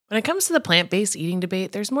When it comes to the plant-based eating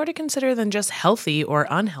debate, there's more to consider than just healthy or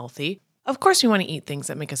unhealthy. Of course, we want to eat things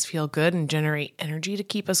that make us feel good and generate energy to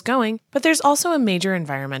keep us going, but there's also a major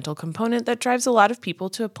environmental component that drives a lot of people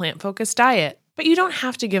to a plant-focused diet. But you don't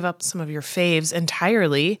have to give up some of your faves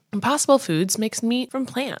entirely. Impossible Foods makes meat from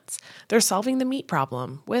plants. They're solving the meat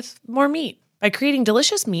problem with more meat. By creating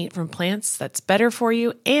delicious meat from plants that's better for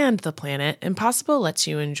you and the planet, Impossible lets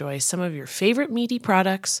you enjoy some of your favorite meaty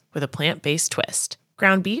products with a plant-based twist.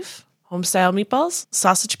 Ground beef, home-style meatballs,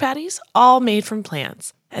 sausage patties, all made from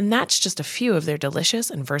plants. And that's just a few of their delicious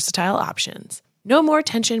and versatile options. No more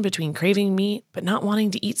tension between craving meat but not wanting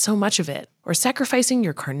to eat so much of it, or sacrificing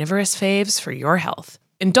your carnivorous faves for your health.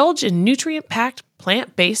 Indulge in nutrient-packed,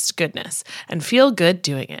 plant-based goodness and feel good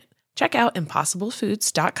doing it. Check out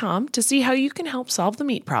impossiblefoods.com to see how you can help solve the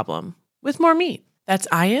meat problem with more meat. That's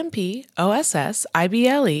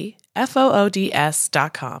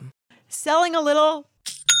IMPOSSIBLEFOODS.com. Selling a little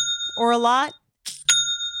or a lot?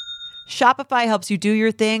 Shopify helps you do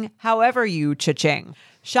your thing however you cha-ching.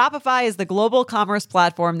 Shopify is the global commerce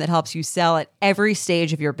platform that helps you sell at every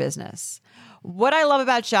stage of your business. What I love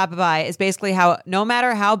about Shopify is basically how no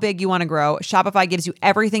matter how big you want to grow, Shopify gives you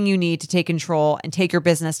everything you need to take control and take your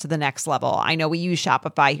business to the next level. I know we use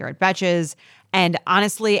Shopify here at Betches, and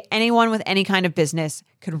honestly, anyone with any kind of business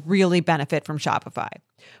could really benefit from Shopify.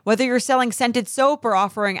 Whether you're selling scented soap or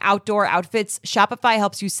offering outdoor outfits, Shopify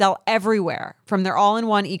helps you sell everywhere, from their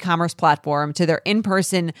all-in-one e-commerce platform to their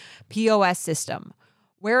in-person POS system.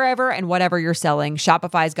 Wherever and whatever you're selling,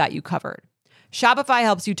 Shopify's got you covered. Shopify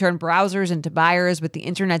helps you turn browsers into buyers with the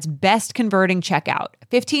internet's best converting checkout,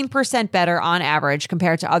 15% better on average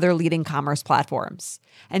compared to other leading commerce platforms.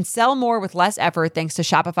 And sell more with less effort thanks to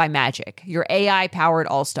Shopify Magic, your AI-powered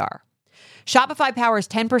all-star. Shopify powers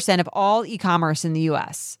 10% of all e-commerce in the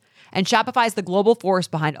U.S., and Shopify is the global force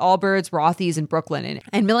behind Allbirds, Rothy's, and Brooklyn,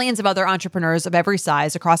 and millions of other entrepreneurs of every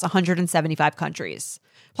size across 175 countries.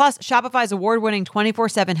 Plus, Shopify's award-winning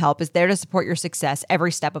 24/7 help is there to support your success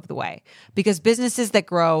every step of the way, because businesses that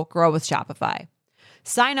grow, grow with Shopify.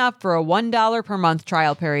 Sign up for a $1 per month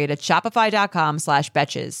trial period at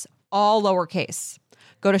shopify.com/betches, all lowercase.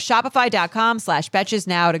 Go to shopify.com/betches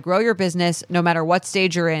now to grow your business no matter what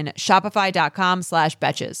stage you're in.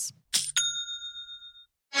 Shopify.com/betches.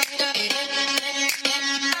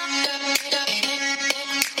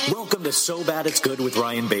 Welcome to So Bad It's Good with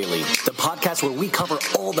Ryan Bailey, the podcast where we cover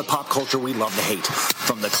all the pop culture we love to hate,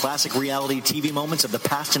 from the classic reality TV moments of the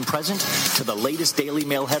past and present to the latest Daily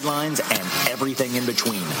Mail headlines and everything in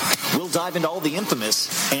between. We'll dive into all the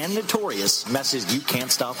infamous and notorious messes you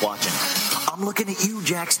can't stop watching. I'm looking at you,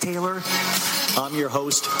 Jax Taylor. I'm your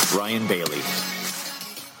host, Ryan Bailey.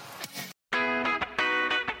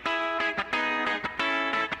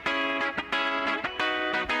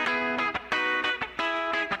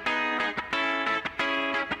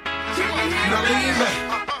 Now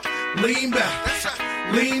lean back,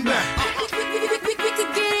 lean back.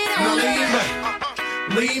 Now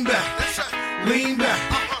lean back, lean back.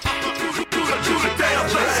 Do the damn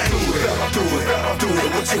thing. Do it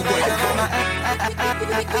what you want.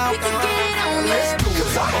 Let's do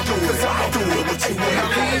it what you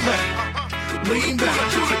want. Lean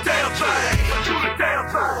back, do the damn thing. Do the damn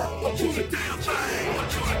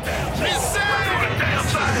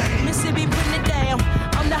thing. Mississippi putting it down.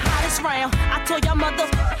 I'm the hottest round. I told y'all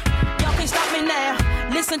y'all can't stop me now.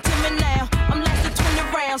 Listen to me now. I'm lasting 20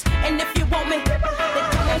 rounds. And if you want me, then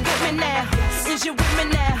come on get me now. Is you with me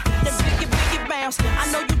now? The biggie bounce. I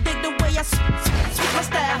know you dig the way I switch my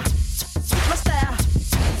style. Switch my style.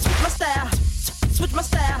 Switch my style. Switch my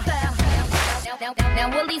style. Now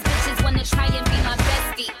will these bitches wanna try and be my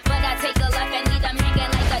bestie? But I take a look and leave them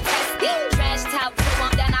hanging like a testy. Trash talk to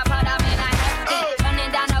them, then I put them in a hefty.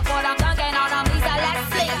 Running down the court, I'm dunking on them, Lisa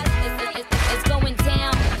Leslie. It's going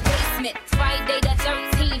down, basement. Friday the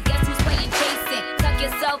 13th, guess who's playing Jason? Tuck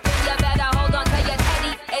yourself in, you better hold on to your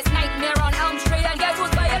teddy. It's Nightmare on Elm Street, and guess who's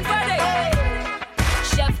playing Freddy?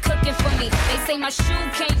 Chef cooking for me. They say my shoe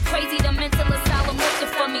came crazy, the mental asylum looking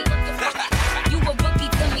for me. You a rookie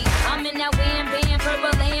to me. I'm in that wham bam,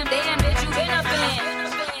 purple lamb, damn bitch, you been a fan.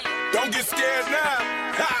 Don't get scared now.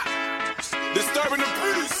 Ha! Disturbing the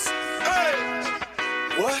peace. Hey!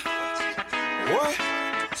 What?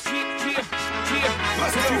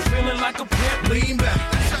 Let's go. You feeling like a pimp? Lean back.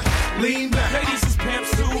 Ladies is pimp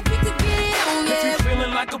soup. If you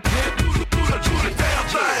feeling like a pimp, do the damn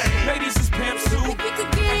thing. Ladies is pimp soup. If you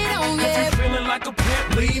feeling like a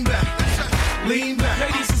pimp, lean back.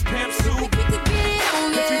 Ladies is pimp soup.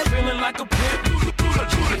 If you feeling like a pimp, do the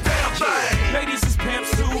damn thing. Ladies is pimp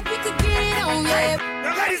soup.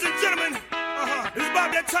 Now, ladies and gentlemen, it's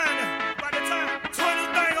about that time. Turn this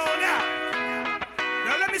thing on.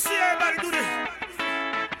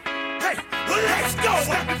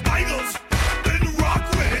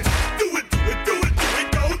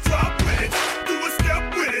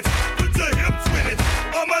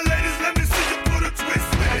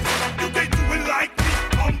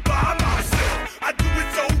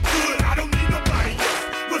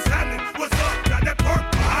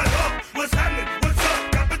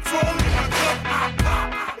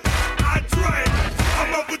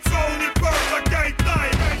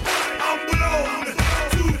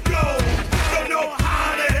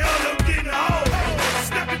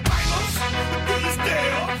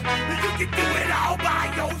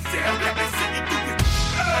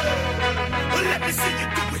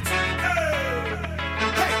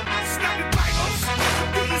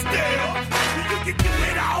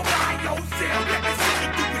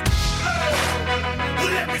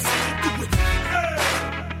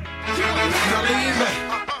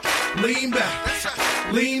 Lean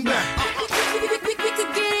back. Lean back.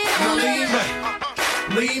 Now lean back.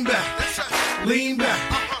 Lean back. Lean back.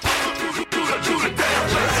 Do the damn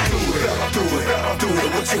thing. Do it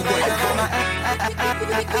what you want.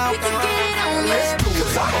 Let's do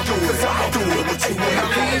it. Do it what you want.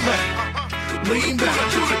 Lean back. Lean back.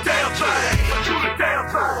 Do the damn thing. Do the damn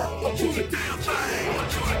thing. Do the damn thing.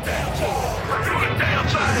 Do the damn thing. Do the damn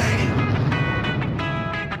thing.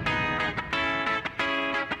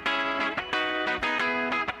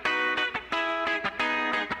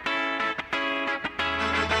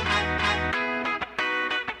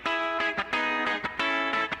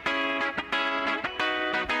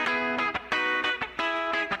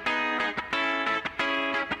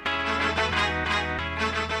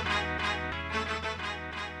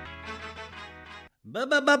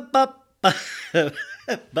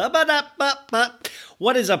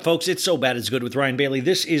 What is up, folks? It's So Bad It's Good with Ryan Bailey.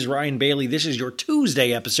 This is Ryan Bailey. This is your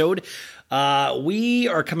Tuesday episode. We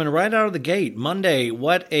are coming right out of the gate. Monday,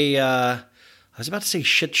 I was about to say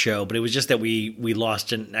shit show, but it was just that we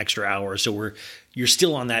lost an extra hour. So you're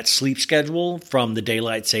still on that sleep schedule from the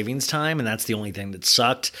daylight savings time, and that's the only thing that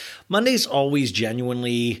sucked. Monday's always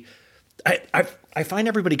genuinely... I find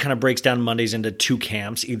everybody kind of breaks down Mondays into two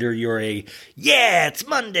camps. Either you're it's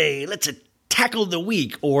Monday, let's tackle the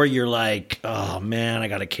week, or you're like, oh man, I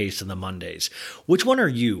got a case of the Mondays. Which one are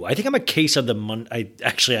you? I think I'm a case of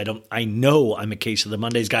the I know I'm a case of the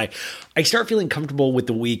Mondays guy. I start feeling comfortable with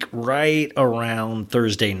the week right around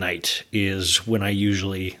Thursday night is when I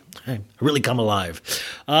really come alive.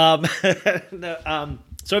 So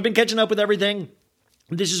I've been catching up with everything.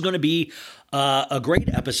 This is going to be a great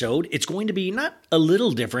episode. It's going to be not a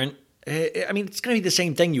little different. I mean, it's going to be the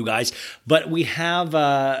same thing, you guys. But we have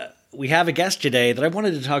a guest today that I've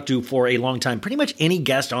wanted to talk to for a long time. Pretty much any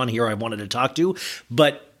guest on here I've wanted to talk to.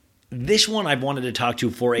 But this one I've wanted to talk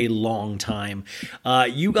to for a long time.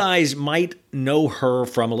 You guys might know her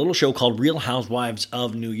from a little show called Real Housewives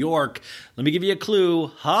of New York. Let me give you a clue.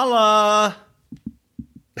 Holla!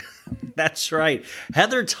 That's right.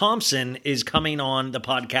 Heather Thomson is coming on the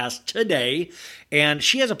podcast today, and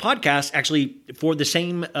she has a podcast actually for the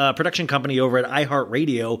same production company over at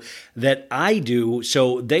iHeartRadio that I do.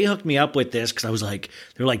 So they hooked me up with this because I was like,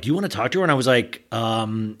 they're like, do you want to talk to her? And I was like,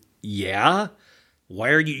 yeah. Why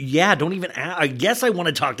are you? Yeah, don't even ask. I guess I want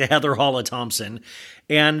to talk to Heather Holla Thomson.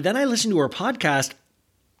 And then I listened to her podcast,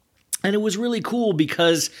 and it was really cool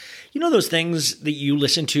because, you know, those things that you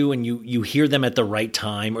listen to and you hear them at the right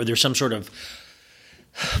time, or there's some sort of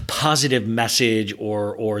positive message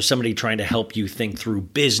or somebody trying to help you think through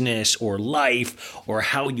business or life or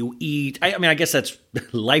how you eat. I mean, I guess that's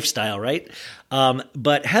lifestyle, right?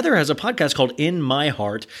 But Heather has a podcast called In My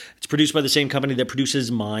Heart. It's produced by the same company that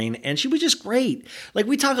produces mine, and she was just great. Like,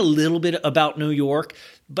 we talk a little bit about New York,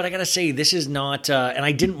 but I got to say, this is not, and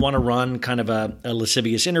I didn't want to run kind of a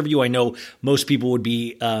lascivious interview. I know most people would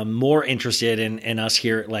be more interested in us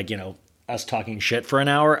here, like, you know, us talking shit for an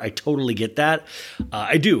hour. I totally get that.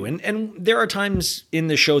 I do. And there are times in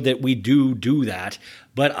the show that we do that.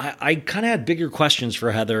 But I kind of had bigger questions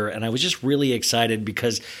for Heather, and I was just really excited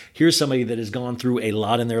because here's somebody that has gone through a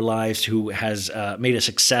lot in their lives, who has made a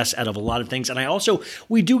success out of a lot of things. And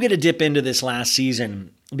we do get a dip into this last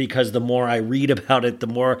season, because the more I read about it, the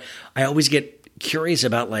more I always get curious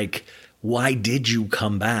about, like, why did you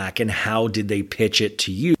come back and how did they pitch it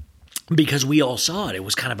to you? Because we all saw it. It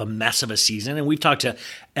was kind of a mess of a season. And we've talked to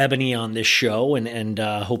Ebony on this show, and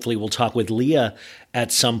hopefully we'll talk with Leah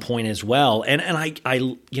at some point as well. And I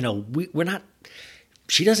you know, we're not,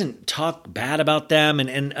 she doesn't talk bad about them.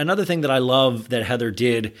 And another thing that I love that Heather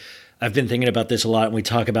did, I've been thinking about this a lot, and we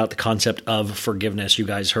talk about the concept of forgiveness. You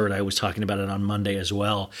guys heard I was talking about it on Monday as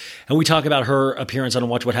well. And we talk about her appearance on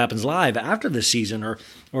Watch What Happens Live after this season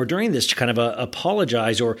or during this to kind of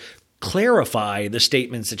apologize or clarify the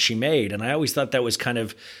statements that she made. And I always thought that was kind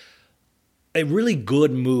of a really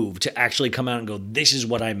good move to actually come out and go, this is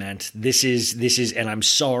what I meant. This is, and I'm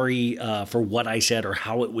sorry for what I said or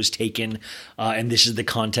how it was taken. And this is the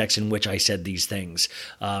context in which I said these things,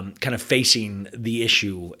 kind of facing the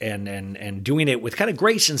issue and doing it with kind of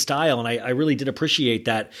grace and style. And I really did appreciate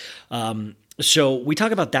that. So we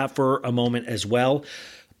talk about that for a moment as well.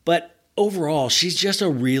 But overall, she's just a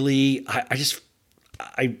really,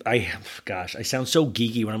 gosh, I sound so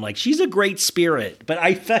geeky when I'm like, she's a great spirit. But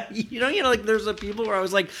I thought, you know, like there's the people where I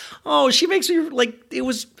was like, oh, she makes me like,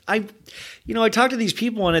 I talk to these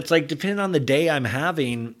people, and it's like, depending on the day I'm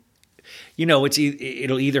having, you know,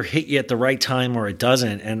 it'll either hit you at the right time or it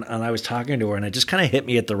doesn't. And I was talking to her, and it just kind of hit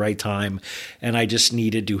me at the right time. And I just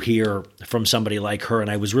needed to hear from somebody like her. And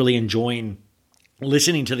I was really enjoying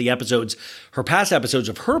listening to the episodes, her past episodes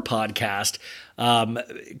of her podcast,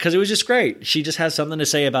 because it was just great. She just has something to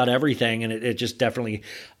say about everything, and it just definitely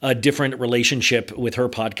a different relationship with her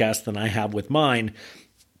podcast than I have with mine.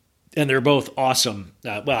 And they're both awesome.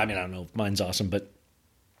 Well, I mean, I don't know if mine's awesome, but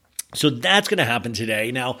so that's going to happen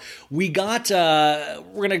today. Now, we're going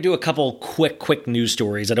to do a couple quick news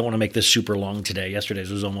stories. I don't want to make this super long today. Yesterday's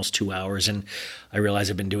was almost 2 hours, and I realize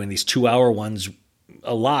I've been doing these 2-hour ones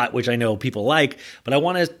a lot, which I know people like, but I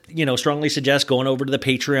want to, strongly suggest going over to the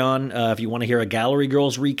Patreon. If you want to hear a Gallery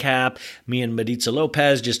Girls recap, me and Maritza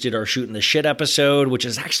Lopez just did our Shooting the Shit episode, which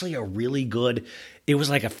is actually a really good, it was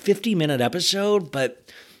like a 50-minute episode, but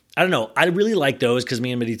I don't know. I really like those because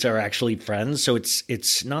me and Maritza are actually friends. So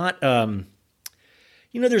it's not,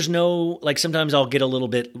 there's no, like sometimes I'll get a little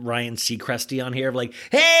bit Ryan Seacresty on here of like,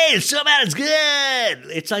 hey, it's so bad, it's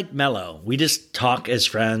good. It's like mellow. We just talk as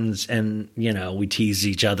friends and, we tease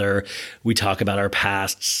each other. We talk about our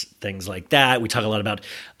pasts, things like that. We talk a lot about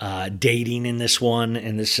dating in this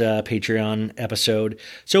Patreon episode.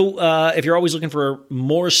 So if you're always looking for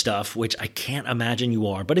more stuff, which I can't imagine you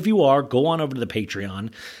are, but if you are, go on over to the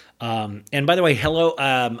Patreon. And by the way, hello,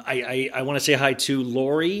 I want to say hi to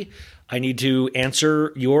Lori. I need to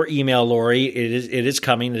answer your email, Lori. It is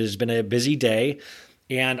coming. It has been a busy day.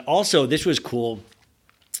 And also, this was cool.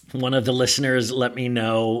 One of the listeners let me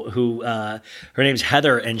know who, her name's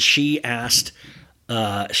Heather, and she asked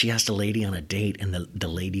a lady on a date, and the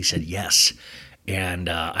lady said yes. And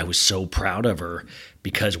I was so proud of her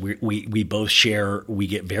because we both share, we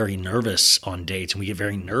get very nervous on dates, and we get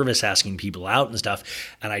very nervous asking people out and stuff.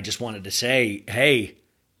 And I just wanted to say, hey,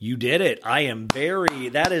 you did it.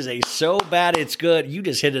 That is so bad it's good. You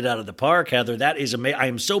just hit it out of the park, Heather. That is amazing. I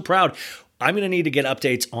am so proud. I'm going to need to get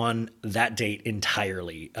updates on that date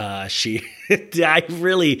entirely. I've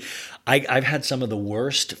had some of the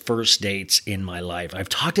worst first dates in my life. I've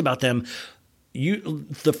talked about them.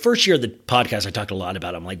 The first year of the podcast, I talked a lot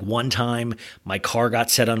about them. Like one time my car got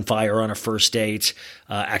set on fire on a first date,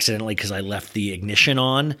 accidentally because I left the ignition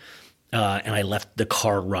on. And I left the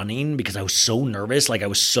car running because I was so nervous. Like I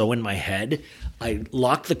was so in my head. I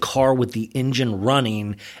locked the car with the engine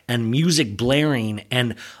running and music blaring.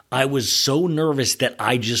 And I was so nervous that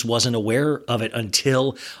I just wasn't aware of it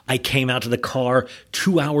until I came out to the car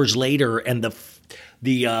 2 hours later. And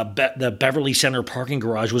the Beverly Center parking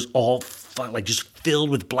garage was all just filled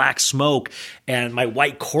with black smoke, and my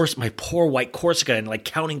poor white Corsica and like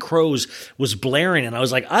Counting Crows was blaring, and I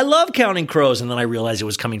was like, I love Counting Crows, and then I realized it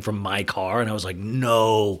was coming from my car, and I was like,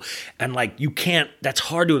 no, and like that's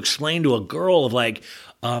hard to explain to a girl of like,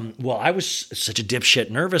 well, I was such a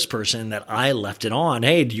dipshit nervous person that I left it on.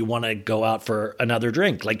 Hey, do you want to go out for another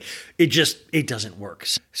drink? Like it doesn't work.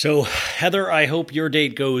 So Heather, I hope your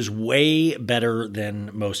date goes way better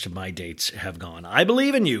than most of my dates have gone. I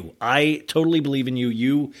believe in you. I totally believe in you.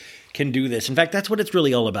 You can do this. In fact, that's what it's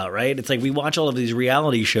really all about, right? It's like we watch all of these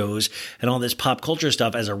reality shows and all this pop culture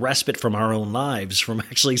stuff as a respite from our own lives, from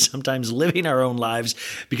actually sometimes living our own lives,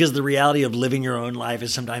 because the reality of living your own life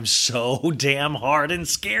is sometimes so damn hard and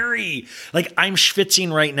scary. Like I'm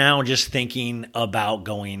schwitzing right now just thinking about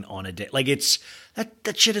going on a date. Like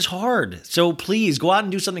that shit is hard. So please go out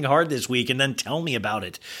and do something hard this week and then tell me about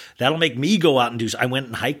it. That'll make me go out and do. I went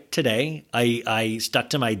and hiked today. I stuck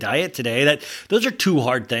to my diet today. Those are 2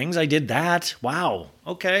 hard things. I did that. Wow.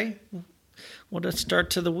 Okay. What a start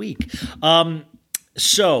to the week.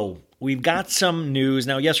 So we've got some news.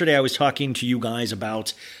 Now, yesterday I was talking to you guys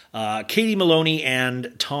about Katie Maloney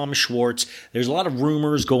and Tom Schwartz. There's a lot of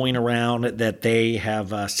rumors going around that they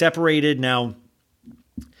have separated. Now,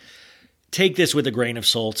 take this with a grain of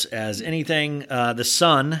salt as anything. The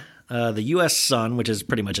Sun, the U.S. Sun, which is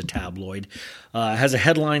pretty much a tabloid, has a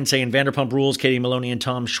headline saying Vanderpump Rules, Katie Maloney and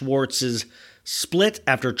Tom Schwartz's split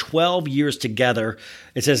after 12 years together.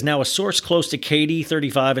 It says, now a source close to Katie,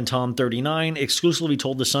 35, and Tom, 39, exclusively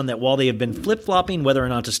told The Sun that while they have been flip-flopping whether or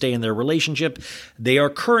not to stay in their relationship, they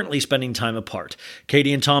are currently spending time apart.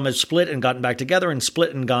 Katie and Tom have split and gotten back together, and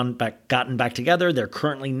split and gotten back together. They're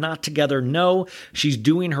currently not together. No, she's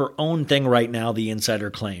doing her own thing right now, the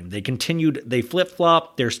insider claimed. They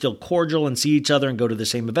flip-flop. They're still cordial and see each other and go to the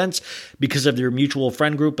same events because of their mutual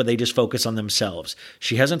friend group, but they just focus on themselves.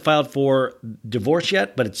 She hasn't filed for divorce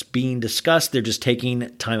yet, but it's being discussed. They're just taking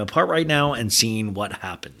time apart right now and seeing what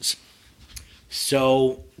happens.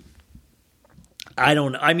 So I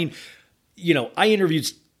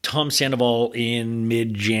interviewed Tom Sandoval in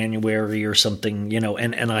mid-January or something,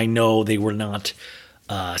 and I know they were not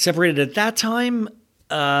separated at that time,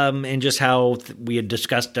 and just how we had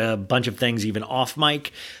discussed a bunch of things even off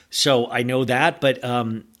mic. So I know that, but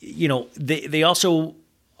they also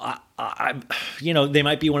they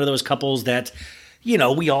might be one of those couples that,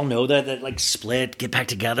 we all know that like split, get back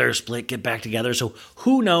together, split, get back together. So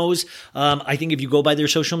who knows? I think if you go by their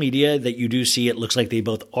social media, that you do see it looks like they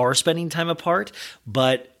both are spending time apart.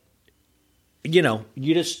 But, you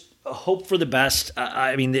just hope for the best.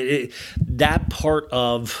 That part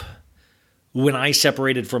of when I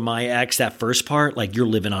separated from my ex, that first part, like you're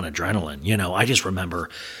living on adrenaline. I just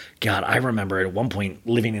remember, God, I remember at one point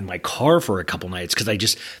living in my car for a couple nights because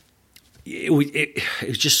it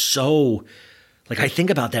was just so. Like I think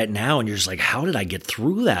about that now and you're just like, how did I get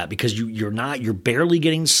through that? Because you're barely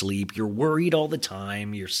getting sleep. You're worried all the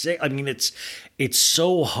time. You're sick. I mean, it's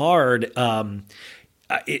so hard.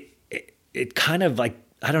 It kind of like,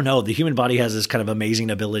 I don't know, the human body has this kind of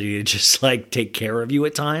amazing ability to just like take care of you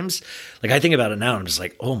at times. Like I think about it now and I'm just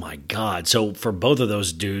like, oh my God. So for both of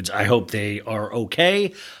those dudes, I hope they are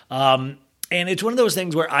okay. And it's one of those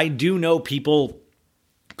things where I do know people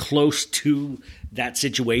close to that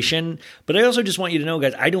situation, but I also just want you to know,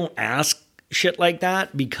 guys, I don't ask shit like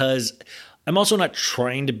that because I'm also not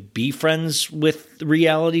trying to be friends with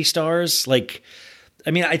reality stars. Like,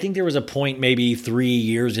 I think there was a point maybe 3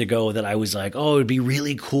 years ago that I was like, oh, it'd be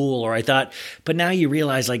really cool. Or I thought, but now you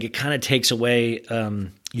realize like it kind of takes away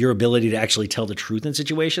your ability to actually tell the truth in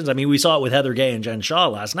situations. I mean, we saw it with Heather Gay and Jen Shaw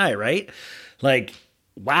last night, right? Like,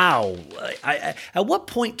 wow. At what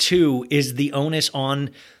point too is the onus on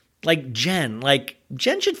like Jen? Like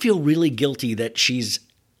Jen should feel really guilty that she's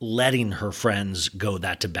letting her friends go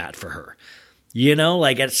that to bat for her.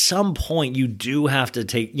 Like at some point you do have to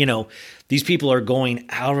take, these people are going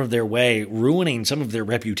out of their way, ruining some of their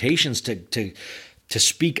reputations to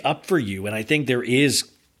speak up for you. And I think there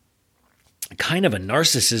is kind of a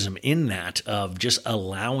narcissism in that of just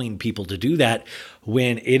allowing people to do that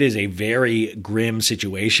when it is a very grim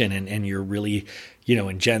situation. And you're really,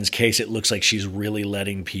 in Jen's case, it looks like she's really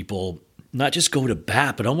letting people not just go to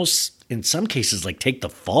bat, but almost in some cases, like take the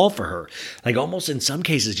fall for her. Like almost in some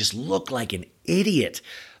cases just look like an idiot.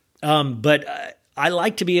 But I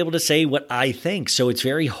like to be able to say what I think. So it's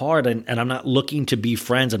very hard. And I'm not looking to be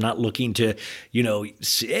friends. I'm not looking to,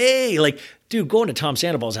 say, hey, like, dude, going to Tom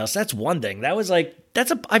Sandoval's house, that's one thing. That was like, I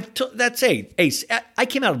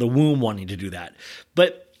came out of the womb wanting to do that.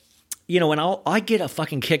 But, and I get a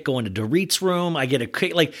fucking kick going to Dorit's room. I get a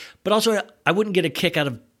kick, but also I wouldn't get a kick out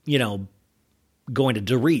of, going to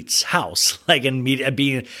Dorit's house, and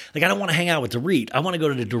being like, I don't want to hang out with Dorit. I want to go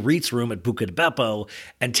to the Dorit's room at Buca di Beppo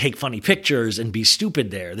and take funny pictures and be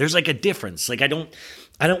stupid there. There's like a difference. Like I don't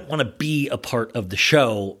want to be a part of the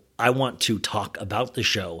show. I want to talk about the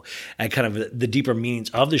show and kind of the deeper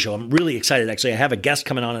meanings of the show. I'm really excited. Actually, I have a guest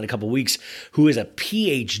coming on in a couple of weeks who is a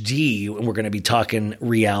PhD, and we're going to be talking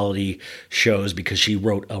reality shows because she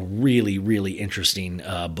wrote a really, really interesting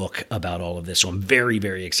book about all of this. So I'm very,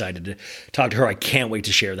 very excited to talk to her. I can't wait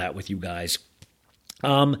to share that with you guys.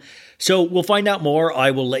 So we'll find out more.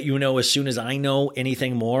 I will let you know as soon as I know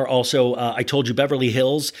anything more. Also, I told you Beverly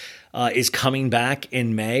Hills is coming back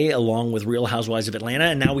in May along with Real Housewives of Atlanta.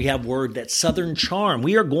 And now we have word that Southern Charm,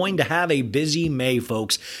 we are going to have a busy May,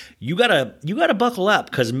 folks. You gotta buckle up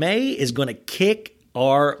because May is going to kick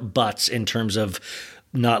our butts in terms of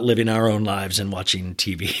not living our own lives and watching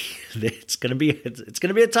TV. It's gonna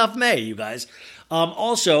be a tough May, you guys.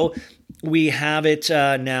 Also, we have it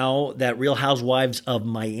now that Real Housewives of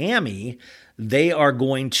Miami, they are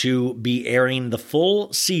going to be airing the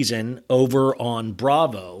full season over on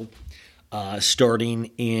Bravo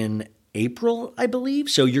starting in April, I believe.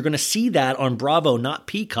 So you're going to see that on Bravo, not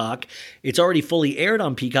Peacock. It's already fully aired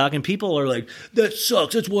on Peacock, and people are like, that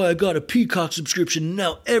sucks. That's why I got a Peacock subscription.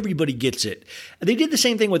 Now everybody gets it. And they did the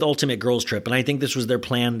same thing with Ultimate Girls Trip, and I think this was their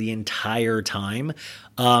plan the entire time,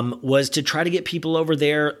 was to try to get people over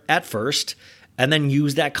there at first and then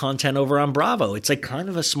use that content over on Bravo. It's like kind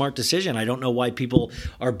of a smart decision. I don't know why people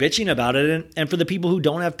are bitching about it. And for the people who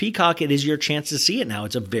don't have Peacock, it is your chance to see it now.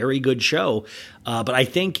 It's a very good show. But I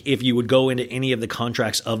think if you would go into any of the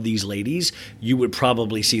contracts of these ladies, you would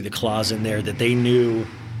probably see the clause in there that they knew.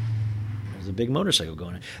 There's a big motorcycle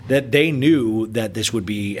going on. That they knew that this would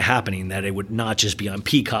be happening, that it would not just be on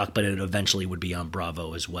Peacock, but it eventually would be on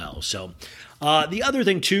Bravo as well. So the other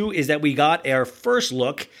thing, too, is that we got our first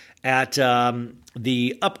look at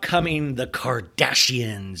the upcoming The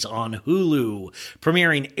Kardashians on Hulu,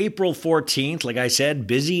 premiering April 14th. Like I said,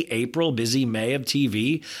 busy April, busy May of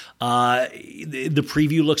TV.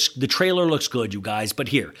 The trailer looks good, you guys. But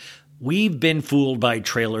here, we've been fooled by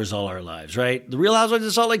trailers all our lives, right? The Real Housewives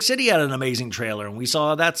of Salt Lake City had an amazing trailer, and we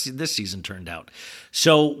saw how this season turned out.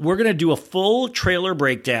 So we're going to do a full trailer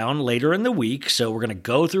breakdown later in the week. So we're going to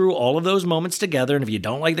go through all of those moments together. And if you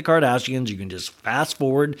don't like the Kardashians, you can just fast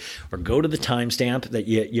forward or go to the timestamp that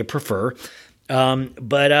you prefer.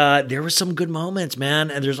 But there were some good moments, man.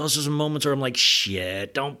 And there's also some moments where I'm like,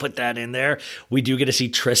 shit, don't put that in there. We do get to see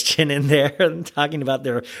Tristan in there and talking about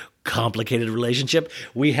their complicated relationship.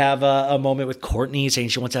 We have a moment with Courtney saying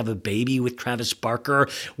she wants to have a baby with Travis Barker.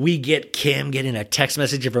 We get Kim getting a text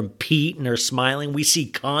message from Pete and her smiling. We see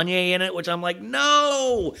Kanye in it, which I'm like,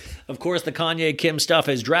 no. Of course, the Kanye Kim stuff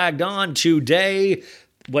has dragged on today.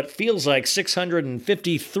 What feels like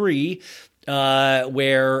 653,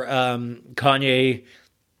 where Kanye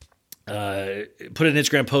put an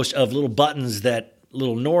Instagram post of little buttons that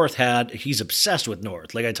little North had. He's obsessed with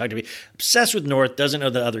North. Like I talked about, obsessed with North, doesn't know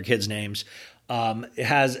the other kids' names. It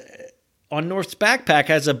has on North's backpack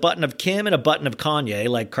has a button of Kim and a button of Kanye,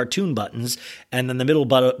 like cartoon buttons. And then the middle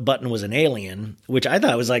button was an alien, which I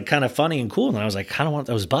thought was like kind of funny and cool. And I was like, I kind of want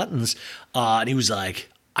those buttons. And he was like,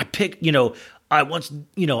 I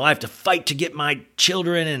have to fight to get my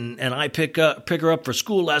children, and I pick her up for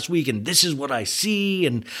school last week, and this is what I see.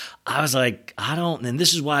 And I was like, and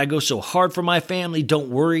this is why I go so hard for my family. Don't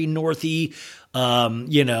worry, Northie.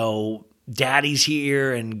 Daddy's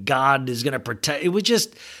here, and God is going to protect. It was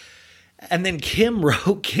just, and then Kim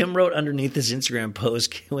wrote underneath this Instagram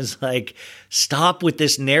post, it was like, stop with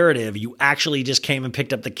this narrative. You actually just came and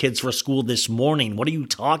picked up the kids for school this morning. What are you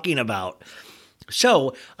talking about?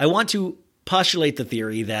 So I want to postulate the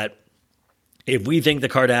theory that if we think the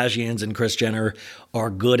Kardashians and Kris Jenner are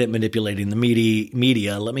good at manipulating the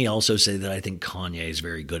media, let me also say that I think Kanye is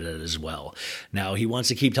very good at it as well. Now, he wants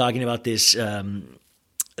to keep talking about this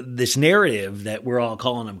this narrative that we're all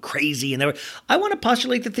calling him crazy. And I want to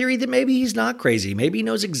postulate the theory that maybe he's not crazy. Maybe he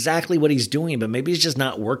knows exactly what he's doing, but maybe he's just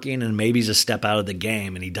not working, and maybe he's a step out of the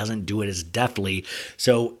game and he doesn't do it as deftly.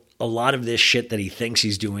 So a lot of this shit that he thinks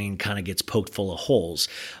he's doing kind of gets poked full of holes.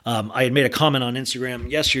 I had made a comment on Instagram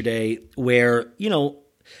yesterday where,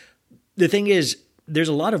 the thing is, there's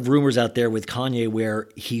a lot of rumors out there with Kanye where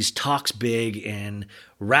he talks big in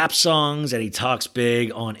rap songs and he talks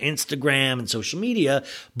big on Instagram and social media.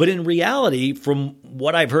 But in reality, from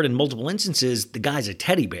what I've heard in multiple instances, the guy's a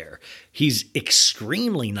teddy bear. He's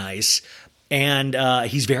extremely nice. And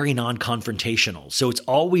he's very non-confrontational. So it's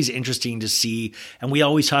always interesting to see, and we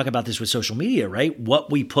always talk about this with social media, right?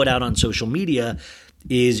 What we put out on social media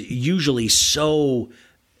is usually so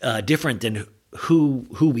different than who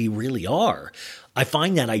we really are. I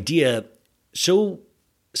find that idea so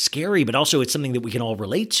scary, but also it's something that we can all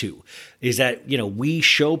relate to, is that, we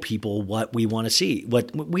show people what we want to see.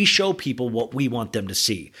 We show people what we want them to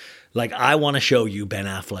see. Like, I want to show you Ben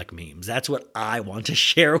Affleck memes. That's what I want to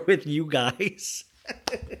share with you guys.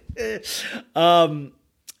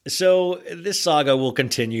 So this saga will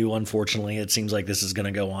continue. Unfortunately, it seems like this is going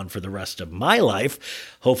to go on for the rest of my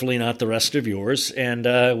life. Hopefully not the rest of yours. And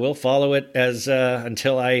we'll follow it as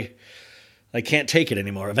until I can't take it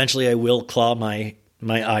anymore. Eventually, I will claw my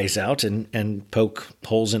eyes out and poke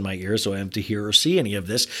holes in my ears so I have to hear or see any of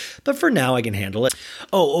this. But for now, I can handle it.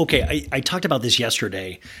 Oh, okay. I talked about this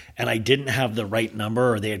yesterday, and I didn't have the right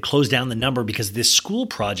number, or they had closed down the number because this school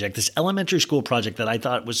project, this elementary school project that I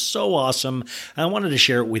thought was so awesome, I wanted to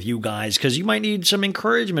share it with you guys because you might need some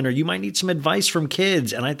encouragement or you might need some advice from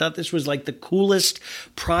kids. And I thought this was like the coolest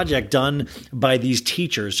project done by these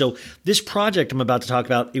teachers. So this project I'm about to talk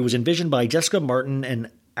about, it was envisioned by Jessica Martin and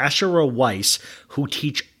Ashera Weiss, who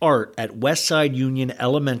teach art at Westside Union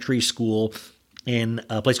Elementary School in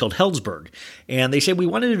a place called Heldsburg. And they said, we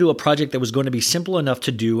wanted to do a project that was going to be simple enough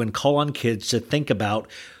to do and call on kids to think about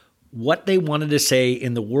what they wanted to say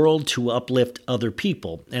in the world to uplift other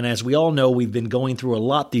people. And as we all know, we've been going through a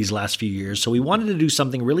lot these last few years. So we wanted to do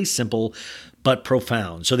something really simple but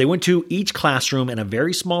profound. So they went to each classroom in a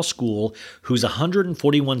very small school whose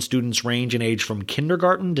 141 students range in age from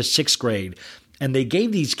kindergarten to 6th grade. And they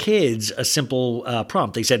gave these kids a simple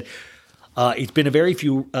prompt. They said, it's been a very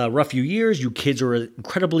rough few years. You kids are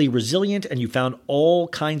incredibly resilient, and you found all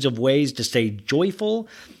kinds of ways to stay joyful.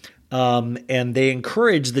 And they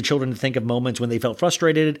encouraged the children to think of moments when they felt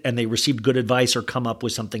frustrated and they received good advice or come up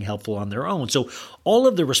with something helpful on their own. So all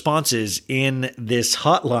of the responses in this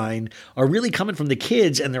hotline are really coming from the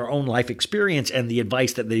kids and their own life experience and the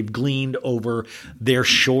advice that they've gleaned over their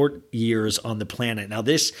short years on the planet. Now,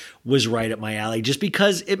 this was right up my alley just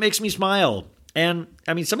because it makes me smile. And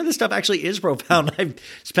I mean, some of this stuff actually is profound. I've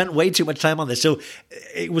spent way too much time on this. So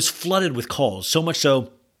it was flooded with calls, so much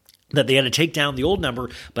so that they had to take down the old number,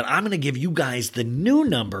 but I'm going to give you guys the new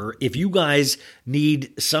number. If you guys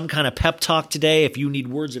need some kind of pep talk today, if you need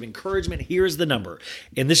words of encouragement, here's the number.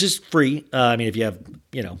 And this is free. I mean, if you have,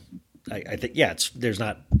 I think, there's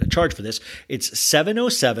not a charge for this. It's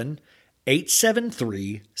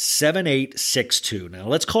 707-873-7862. Now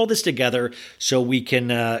let's call this together so we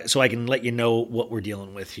can, so I can let you know what we're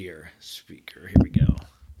dealing with here. Speaker, here we go.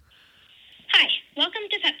 Hi, welcome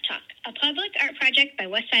to Pep Talk, a public art project by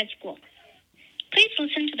Westside School. Please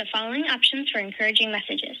listen to the following options for encouraging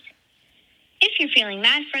messages. If you're feeling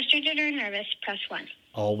mad, frustrated, or nervous, press 1.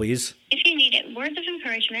 Always. If you need words of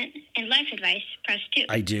encouragement and life advice, press 2.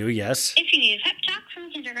 I do, yes. If you need a pep talk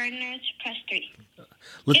from kindergartners, press 3.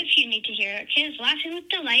 If you need to hear kids laughing with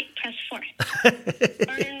delight, press 4.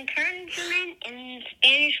 For encouragement in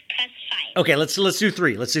Spanish, press 5. Okay, let's do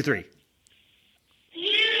 3. Let's do 3.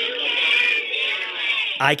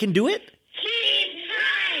 I can do it?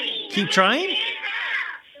 Keep trying?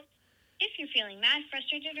 If you're feeling mad,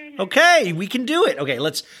 frustrated, or nervous. Okay, we can do it. Okay,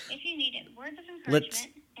 let's... If you need words of encouragement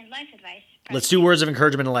and life advice, let's do words of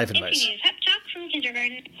encouragement and life If advice. you need a pep talk from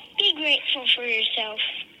kindergarten, be grateful for yourself.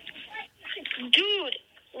 Dude,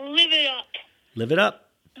 live it up. Live it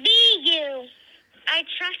up. Be you. I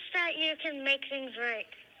trust that you can make things right.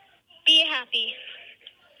 Be happy.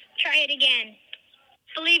 Try it again.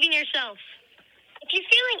 Believe in yourself. If you're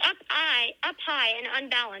feeling up high and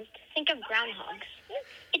unbalanced, think of groundhogs.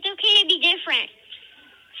 It's okay to be different.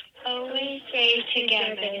 Always stay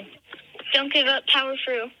together. Don't give up, power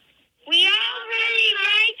through. We all really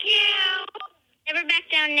like you. Never back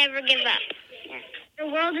down, never give up. The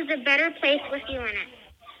world is a better place with you in it.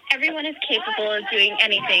 Everyone is capable of doing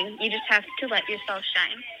anything. You just have to let yourself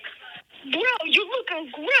shine. Bro, you're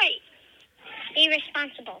looking great. Be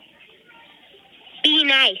responsible. Be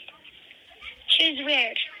nice. Choose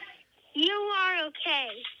weird. You are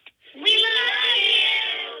okay. We love you.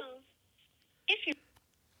 If you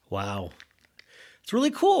Wow. It's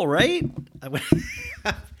really cool, right?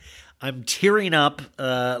 I'm tearing up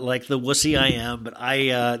like the wussy I am, but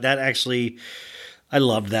I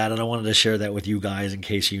loved that, and I wanted to share that with you guys in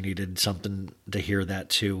case you needed something to hear that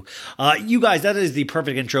too. You guys, that is the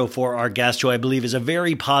perfect intro for our guest, who I believe is a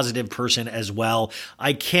very positive person as well.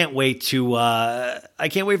 I can't wait for you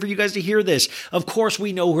guys to hear this. Of course,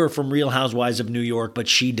 we know her from Real Housewives of New York, but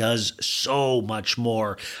she does so much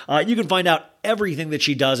more. You can find out everything that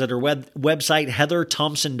she does at her website,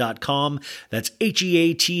 heatherthomson.com. That's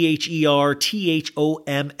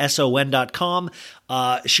HeatherThomson.com.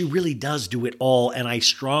 She really does do it all, and I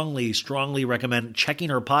strongly, strongly recommend checking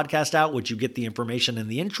her podcast out, which you get the information in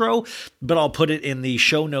the intro, but I'll put it in the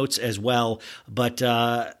show notes as well. But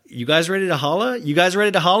you guys ready to holla? You guys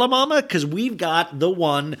ready to holla, mama? Because we've got the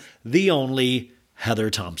one, the only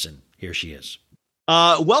Heather Thomson. Here she is.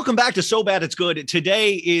 Welcome back to So Bad It's Good.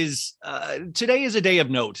 Today is a day of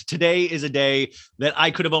note. Today is a day that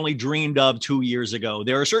I could have only dreamed of 2 years ago.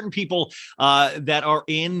 There are certain people that are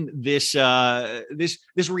in this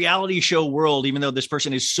reality show world, even though this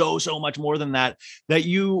person is so much more than that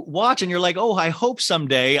you watch and you're like, oh, I hope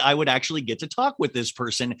someday I would actually get to talk with this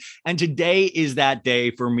person. And today is that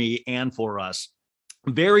day for me and for us.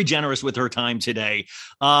 Very generous with her time today.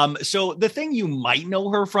 So the thing you might know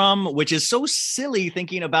her from, which is so silly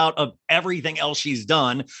thinking about of everything else she's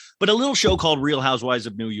done, but a little show called Real Housewives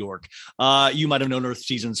of New York. You might have known her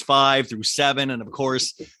seasons 5 through 7. And of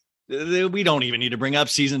course, we don't even need to bring up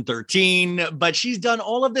season 13, but she's done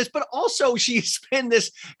all of this, but also she's been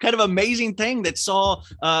this kind of amazing thing that saw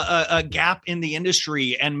a gap in the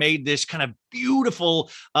industry and made this kind of beautiful,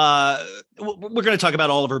 we're going to talk about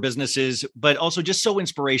all of her businesses, but also just so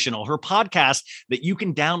inspirational. Her podcast that you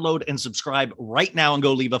can download and subscribe right now and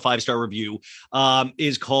go leave a 5-star review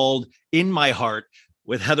is called In My Heart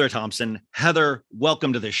with Heather Thomson. Heather,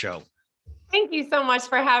 welcome to this show. Thank you so much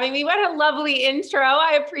for having me. What a lovely intro.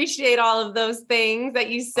 I appreciate all of those things that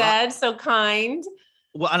you said. So kind.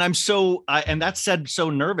 Well, and and that said so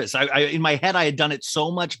nervous. I in my head, I had done it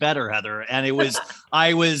so much better, Heather. And it was,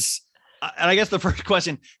 and I guess the first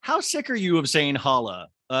question, how sick are you of saying holla?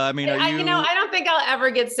 I mean, I don't think I'll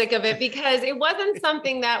ever get sick of it because it wasn't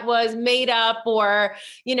something that was made up or,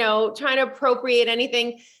 trying to appropriate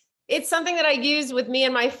anything. It's something that I used with me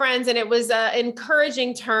and my friends, and it was an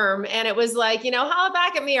encouraging term. And it was like, holla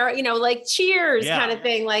back at me, or, like cheers kind of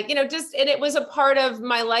thing. Like, and it was a part of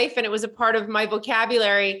my life and it was a part of my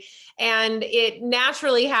vocabulary, and it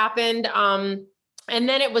naturally happened. And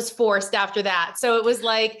then it was forced after that. So it was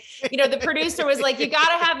like, the producer was like, you got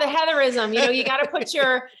to have the Heatherism, you got to put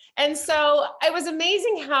your And so it was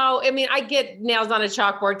amazing how, I mean, I get nails on a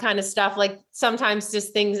chalkboard kind of stuff. Like sometimes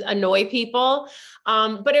just things annoy people.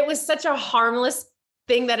 But it was such a harmless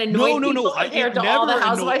thing that annoyed people compared to all the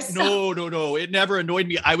housewives stuff. No. It never annoyed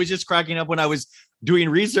me. I was just cracking up when I was doing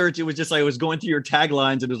research. It was just like I was going through your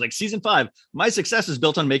taglines and it was like season 5, my success is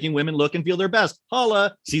built on making women look and feel their best.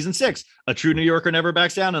 Holla. Season 6, a true New Yorker never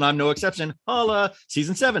backs down and I'm no exception. Holla.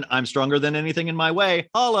 Season 7, I'm stronger than anything in my way.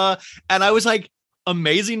 Holla. And I was like,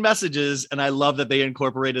 amazing messages. And I love that they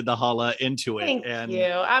incorporated the holla into it. Thank you.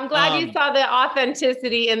 I'm glad you saw the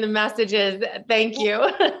authenticity in the messages. Thank you.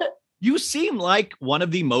 You seem like one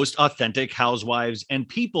of the most authentic housewives and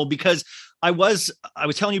people, because I was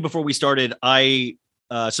telling you before we started, I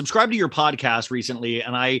subscribed to your podcast recently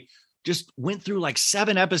and I just went through like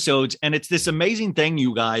 7 episodes, and it's this amazing thing,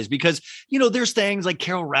 you guys, because, you know, there's things like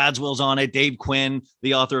Carol Radswell's on it, Dave Quinn,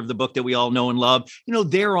 the author of the book that we all know and love, you know,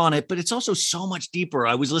 they're on it, but it's also so much deeper.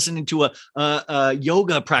 I was listening to a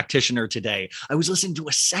yoga practitioner today. I was listening to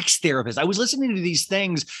a sex therapist. I was listening to these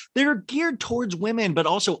things that are geared towards women, but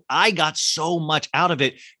also I got so much out of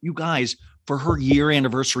it. You guys, for her year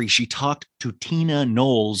anniversary, she talked to Tina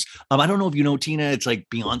Knowles. I don't know if you know Tina. It's like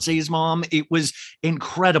Beyonce's mom. It was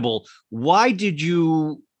incredible. Why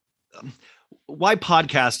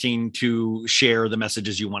podcasting to share the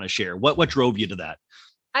messages you want to share? What drove you to that?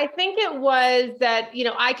 I think it was that, you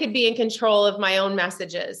know, I could be in control of my own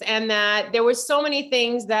messages and that there were so many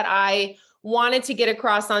things that I wanted to get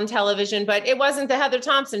across on television, but it wasn't the Heather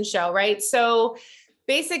Thomson show, right? So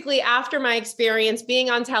basically, after my experience being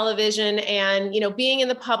on television and, you know, being in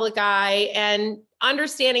the public eye and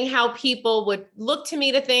understanding how people would look to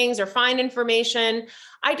me to things or find information,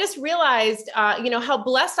 I just realized, you know, how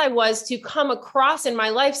blessed I was to come across in my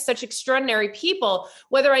life such extraordinary people,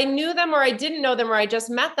 whether I knew them or I didn't know them or I just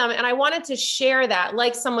met them. And I wanted to share that,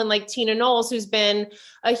 like someone like Tina Knowles, who's been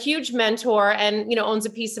a huge mentor and, you know, owns a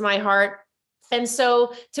piece of my heart. And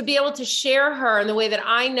so to be able to share her in the way that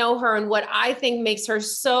I know her and what I think makes her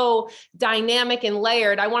so dynamic and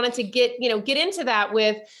layered, I wanted to get into that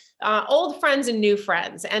with old friends and new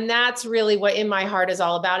friends. And that's really what In My Heart is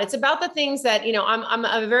all about. It's about the things that, you know, I'm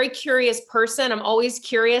a very curious person. I'm always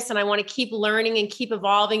curious and I want to keep learning and keep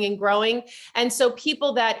evolving and growing. And so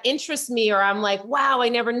people that interest me, or I'm like, wow, I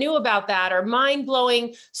never knew about that, or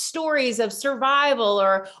mind-blowing stories of survival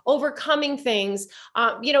or overcoming things,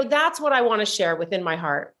 you know, that's what I want to share within My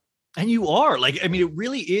Heart. And you are like, I mean, it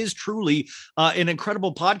really is truly an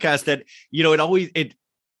incredible podcast that, you know,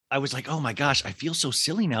 I was like, oh my gosh, I feel so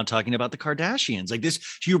silly now talking about the Kardashians. Like this,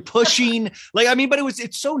 you're pushing, like, I mean, but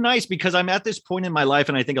it's so nice because I'm at this point in my life,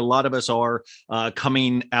 and I think a lot of us are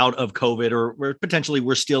coming out of COVID, or potentially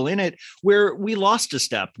we're still in it, where we lost a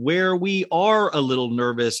step, where we are a little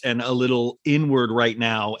nervous and a little inward right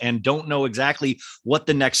now and don't know exactly what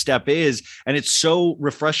the next step is. And it's so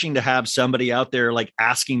refreshing to have somebody out there like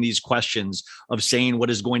asking these questions of saying what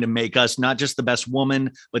is going to make us not just the best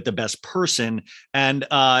woman, but the best person. And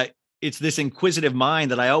it's this inquisitive mind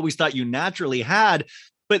that I always thought you naturally had,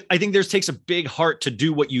 but I think takes a big heart to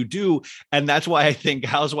do what you do. And that's why I think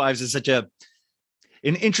Housewives is such an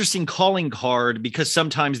interesting calling card, because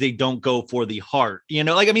sometimes they don't go for the heart, you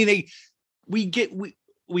know, like, I mean,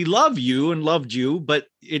 we love you and loved you, but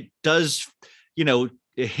it does, you know,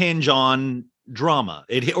 hinge on drama.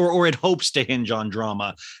 It hopes to hinge on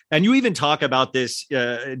drama. And you even talk about this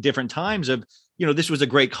different times of, you know, this was a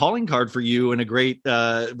great calling card for you and a great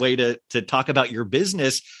way to talk about your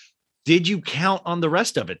business. Did you count on the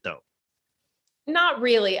rest of it though? Not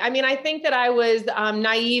really. I mean, I think that I was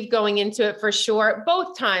naive going into it for sure.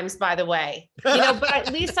 Both times, by the way, you know, but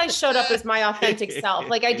at least I showed up as my authentic self.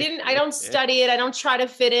 Like I don't study it. I don't try to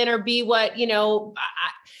fit in or be what, you know,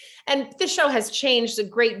 and the show has changed a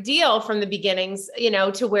great deal from the beginnings, you know,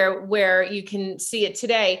 to where you can see it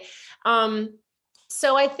today.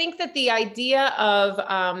 So I think that the idea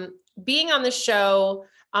of being on the show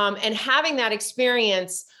and having that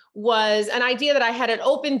experience was an idea that I had an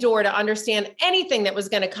open door to understand anything that was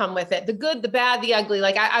going to come with it, the good, the bad, the ugly.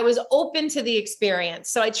 Like I was open to the experience.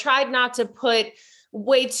 So I tried not to put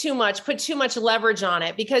too much leverage on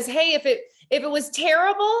it, because, hey, if it was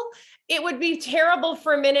terrible, it would be terrible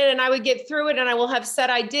for a minute and I would get through it and I will have said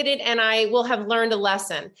I did it and I will have learned a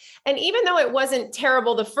lesson. And even though it wasn't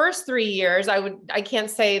terrible the first 3 years, I can't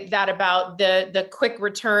say that about the quick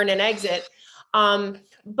return and exit.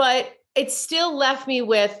 But it still left me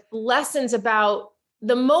with lessons about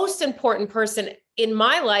the most important person in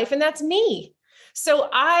my life, and that's me. So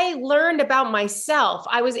I learned about myself.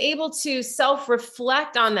 I was able to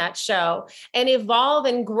self-reflect on that show and evolve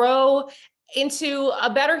and grow into a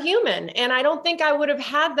better human. And I don't think I would have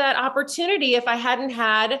had that opportunity if I hadn't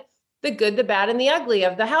had the good, the bad, and the ugly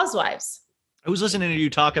of the housewives. I was listening to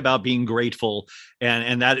you talk about being grateful,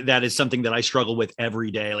 and that is something that I struggle with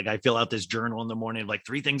every day. Like I fill out this journal in the morning of like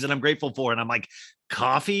 3 things that I'm grateful for, and I'm like,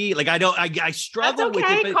 coffee. Like I struggle That's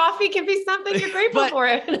okay. with it. Coffee can be something you're grateful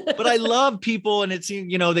for. But I love people, and it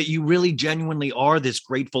seems that you really genuinely are this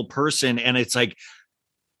grateful person, and it's like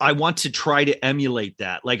I want to try to emulate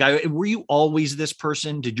that. Like, were you always this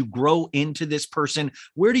person? Did you grow into this person?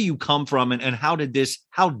 Where do you come from, and how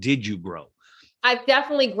did you grow? I've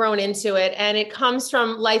definitely grown into it, and it comes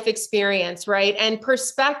from life experience, right? And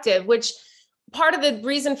perspective, which part of the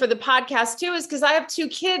reason for the podcast too, is because I have 2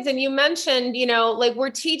 kids, and you mentioned, like we're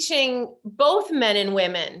teaching both men and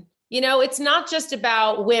women. It's not just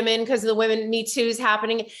about women because the women Me Too is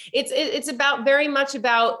happening. It's about very much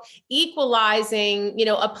about equalizing,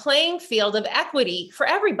 a playing field of equity for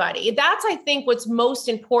everybody. That's, I think, what's most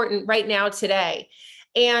important right now today.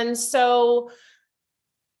 And so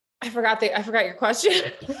I forgot your question.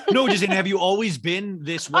 No, just have you always been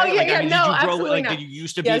this way? Oh, yeah, did you grow like not. did you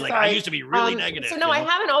used to be like I used to be really negative? So no, I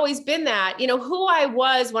haven't always been that. Who I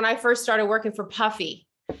was when I first started working for Puffy.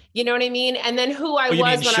 You know what I mean? And then who I was when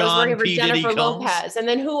I was working for Jennifer Lopez, and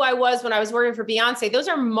then who I was when I was working for Beyonce. Those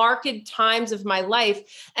are marked times of my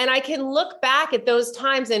life. And I can look back at those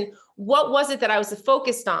times and what was it that I was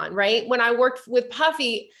focused on, right? When I worked with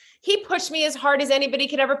Puffy, he pushed me as hard as anybody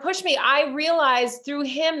could ever push me. I realized through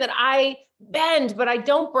him that I bend, but I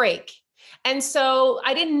don't break. And so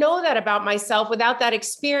I didn't know that about myself without that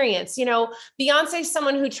experience. Beyonce is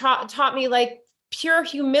someone who taught me like pure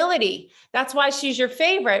humility. That's why she's your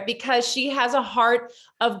favorite, because she has a heart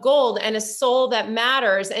of gold and a soul that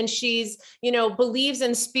matters. And she's, believes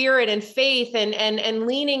in spirit and faith and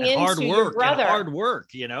leaning into hard work, your brother. And hard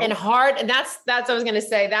work, And hard. And that's what I was going to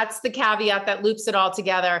say. That's the caveat that loops it all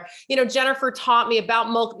together. Jennifer taught me about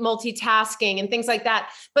multitasking and things like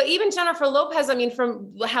that. But even Jennifer Lopez,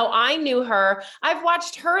 from how I knew her, I've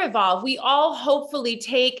watched her evolve. We all hopefully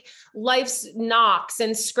take life's knocks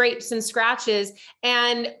and scrapes and scratches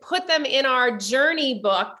and put them in our journey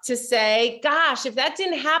book to say, gosh, if that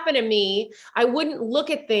didn't happen to me, I wouldn't look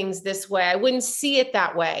at things this way. I wouldn't see it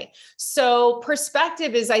that way. So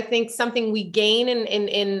perspective is, I think, something we gain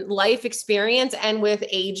in life experience and with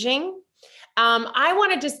aging. I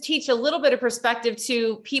want to just teach a little bit of perspective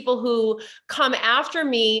to people who come after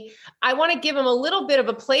me. I want to give them a little bit of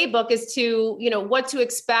a playbook as to, what to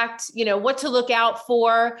expect, what to look out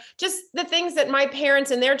for, just the things that my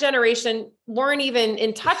parents and their generation weren't even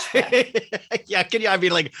in touch with. Yeah.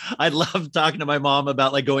 I love talking to my mom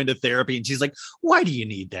about like going to therapy, and she's like, why do you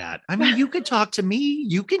need that? You could talk to me.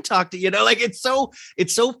 You can talk to,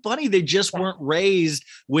 it's so funny. They just weren't raised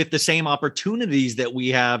with the same opportunities that we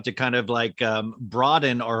have to kind of like,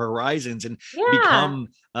 broaden our horizons and become,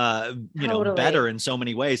 Totally. better in so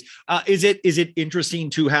many ways. Is it interesting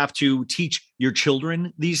to have to teach your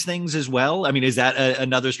children these things as well? Is that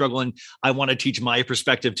another struggle? And I want to teach my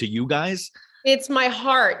perspective to you guys. It's my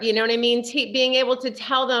heart, you know what I mean? Being able to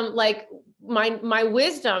tell them like my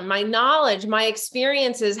wisdom, my knowledge, my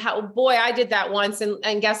experiences, I did that once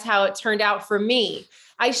and guess how it turned out for me.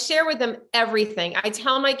 I share with them everything. I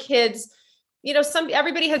tell my kids,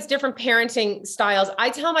 everybody has different parenting styles.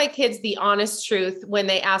 I tell my kids the honest truth when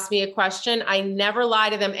they ask me a question. I never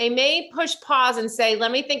lie to them. I may push pause and say,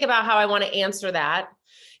 let me think about how I want to answer that,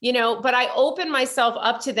 but I open myself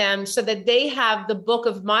up to them so that they have the book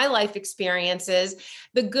of my life experiences,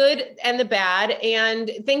 the good and the bad,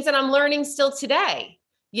 and things that I'm learning still today.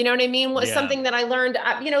 You know what I mean? Something that I learned,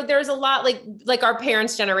 there's a lot like our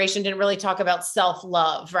parents' generation didn't really talk about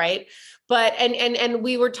self-love, right? But, and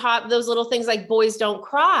we were taught those little things like boys don't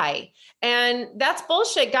cry. And that's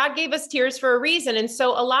bullshit. God gave us tears for a reason. And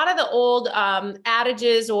so a lot of the old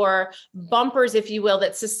adages or bumpers, if you will,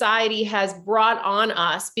 that society has brought on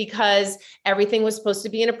us because everything was supposed to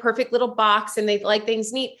be in a perfect little box and they like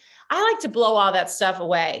things neat. I like to blow all that stuff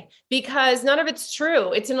away because none of it's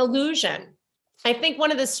true. It's an illusion. I think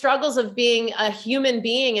one of the struggles of being a human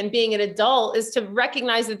being and being an adult is to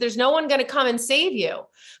recognize that there's no one going to come and save you,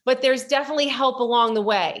 but there's definitely help along the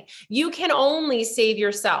way. You can only save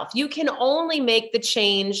yourself. You can only make the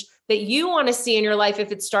change that you want to see in your life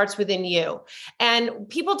if it starts within you. And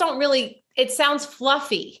people don't really, it sounds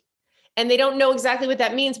fluffy and they don't know exactly what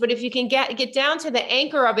that means. But if you can get down to the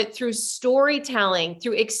anchor of it through storytelling,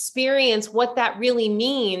 through experience, what that really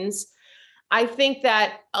means, I think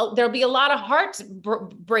that there'll be a lot of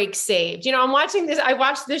heartbreak saved. I'm watching this. I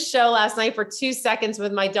watched this show last night for 2 seconds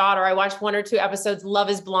with my daughter. I watched 1 or 2 episodes. Love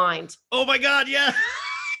is Blind. Oh my God. Yeah.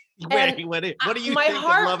 Wait, what do you my think of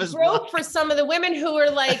heart Love is broke Blind? for some of the women who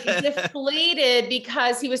were like deflated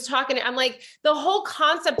because he was talking. I'm like, the whole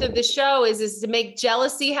concept of the show is to make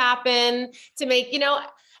jealousy happen, to make,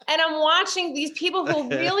 and I'm watching these people who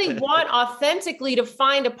really want authentically to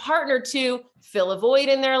find a partner to fill a void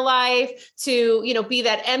in their life, to, be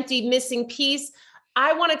that empty, missing piece.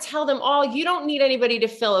 I want to tell them all, you don't need anybody to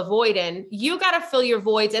fill a void in. You got to fill your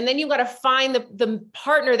voids. And then you got to find the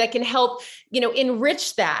partner that can help,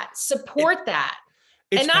 enrich that, support that.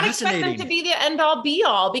 And not expect them to be the end all be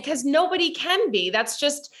all, because nobody can be. That's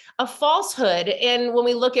just a falsehood. And when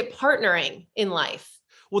we look at partnering in life.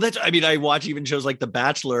 Well, I watch even shows like The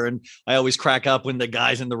Bachelor, and I always crack up when the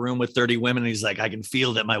guy's in the room with 30 women and he's like, I can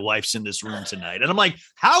feel that my wife's in this room tonight. And I'm like,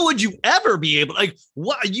 how would you ever be able, like,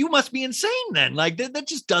 what? You must be insane then. Like that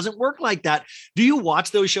just doesn't work like that. Do you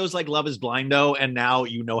watch those shows like Love is Blind though? And now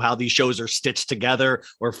you know how these shows are stitched together,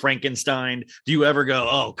 or Frankenstein. Do you ever go,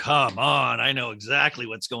 oh, come on, I know exactly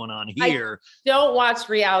what's going on here? I don't watch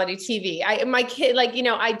reality TV. My kid,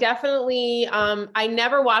 I definitely, I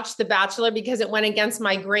never watched The Bachelor because it went against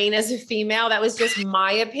my grain as a female. That was just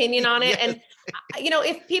my opinion on it. And,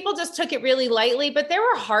 if people just took it really lightly, but there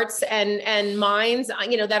were hearts and minds,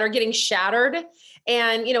 that are getting shattered,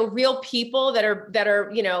 and, real people that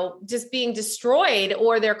are, just being destroyed,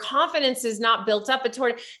 or their confidence is not built up.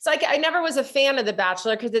 So I never was a fan of The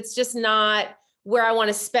Bachelor because it's just not where I want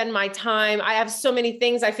to spend my time. I have so many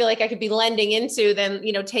things I feel like I could be lending into than,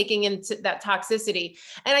 taking into that toxicity.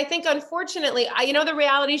 And I think, unfortunately, the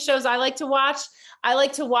reality shows I like to watch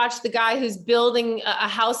the guy who's building a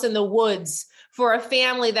house in the woods for a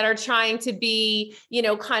family that are trying to be,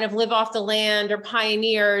 kind of live off the land, or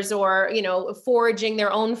pioneers, or, foraging their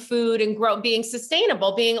own food and being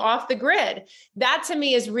sustainable, being off the grid. That to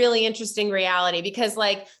me is really interesting reality, because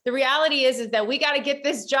the reality is that we got to get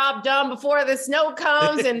this job done before the snow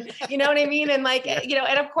comes, and you know what I mean? And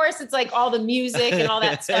and of course it's all the music and all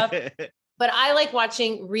that stuff. But I like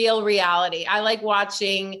watching real reality. I like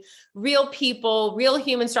watching real people, real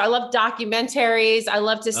human story. I love documentaries. I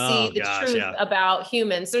love to see the truth about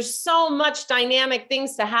humans. There's so much dynamic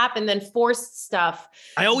things to happen than forced stuff.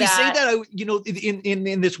 I always say that,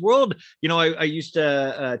 in this world, I used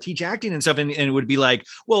to teach acting and stuff, and it would be like,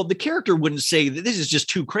 well, the character wouldn't say that this is just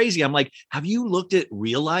too crazy. I'm like, have you looked at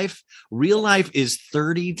real life? Real life is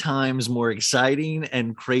 30 times more exciting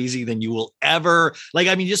and crazy than you will ever.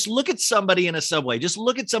 Just look at somebody in a subway, just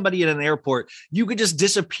look at somebody in an airport. You could just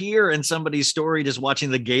disappear in somebody's story, just watching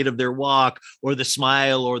the gait of their walk, or the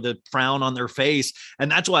smile, or the frown on their face. And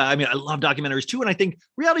that's why, I love documentaries too. And I think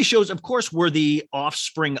reality shows, of course, were the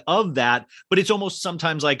offspring of that, but it's almost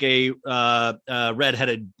sometimes like a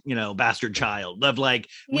redheaded, bastard child of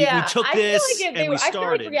we took this and we started. I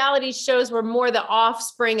feel like reality shows were more the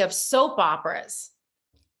offspring of soap operas.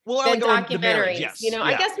 Well, than documentaries, yes.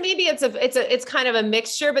 I guess maybe it's kind of a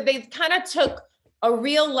mixture, but they kind of took a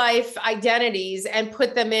real life identities and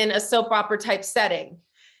put them in a soap opera type setting.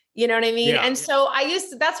 You know what I mean? Yeah. And so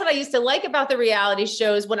that's what I used to like about the reality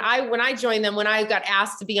shows. When I joined them, when I got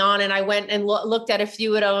asked to be on, and I went and looked at a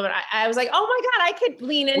few of them, and I was like, oh my God, I could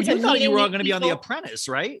lean into. Well, you thought you were going to be on The Apprentice,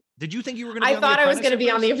 right? Did you think you were going to be on The Apprentice? I thought I was going to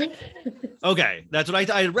be on The Apprentice. Okay. That's what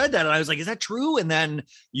I read that. And I was like, is that true? And then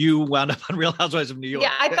you wound up on Real Housewives of New York.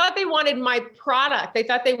 Yeah. I thought they wanted my product. They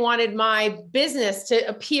thought they wanted my business to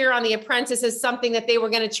appear on The Apprentice as something that they were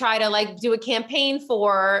going to try to do a campaign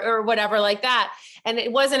for, or whatever like that. And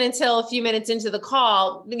it wasn't until a few minutes into the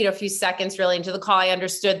call, a few seconds really into the call, I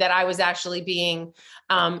understood that I was actually being,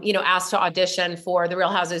 asked to audition for The Real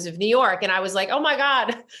Housewives of New York. And I was like, oh my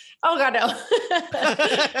God, no.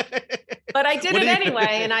 But I did it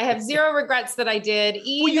anyway. And I have zero regrets that I did,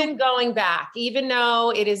 even going back, even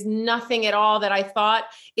though it is nothing at all that I thought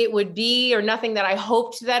it would be, or nothing that I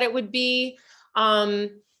hoped that it would be.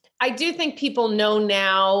 I do think people know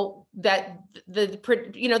now that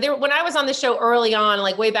when I was on the show early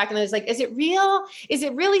on, way back, and I was like, is it real? Is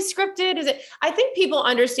it really scripted? I think people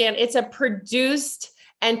understand it's a produced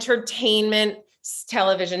entertainment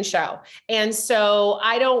television show. And so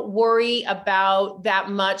I don't worry about that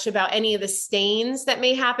much about any of the stains that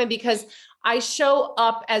may happen, because I show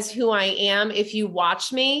up as who I am. If you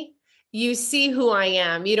watch me, you see who I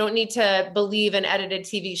am. You don't need to believe an edited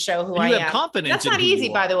TV show who I am. You have confidence. That's not easy,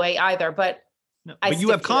 by the way, either. But you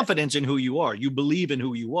have confidence in who you are. You believe in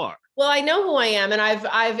who you are. Well, I know who I am, and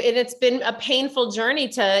and it's been a painful journey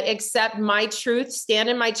to accept my truth, stand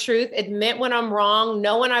in my truth, admit when I'm wrong,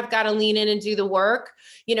 know when I've got to lean in and do the work,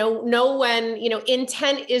 know when,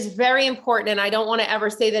 intent is very important. And I don't want to ever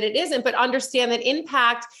say that it isn't, but understand that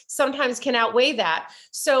impact sometimes can outweigh that.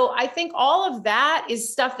 So I think all of that is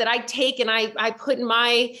stuff that I take and I put in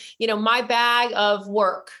my, my bag of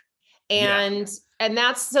work. And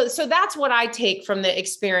that's, so that's what I take from the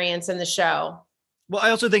experience in the show. Well,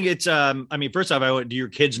 I also think it's, first off, do your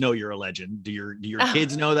kids know you're a legend? Do your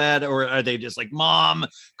kids know that? Or are they just like, Mom,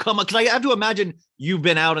 come on? Cause I have to imagine you've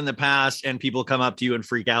been out in the past and people come up to you and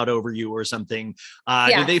freak out over you or something.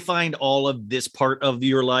 Do they find all of this part of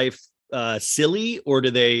your life silly, or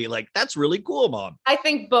do they like, that's really cool, Mom? I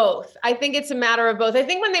think both. I think it's a matter of both. I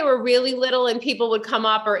think when they were really little and people would come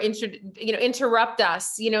up or interrupt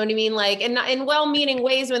us, you know what I mean? Like, and in well-meaning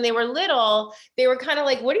ways, when they were little, they were kind of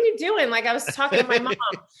like, what are you doing? Like I was talking to my mom,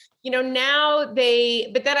 now but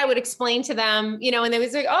then I would explain to them, and they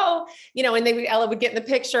was like, oh, and Ella would get in the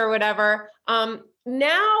picture or whatever.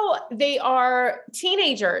 Now they are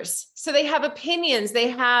teenagers. So they have opinions, they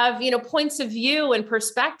have, points of view and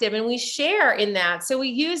perspective, and we share in that. So we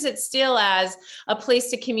use it still as a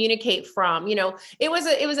place to communicate from. It was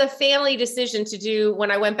a family decision to do.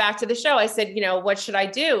 When I went back to the show, I said, what should I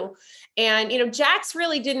do? And, Jax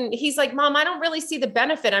really didn't, he's like, Mom, I don't really see the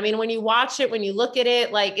benefit. I mean, when you watch it, when you look at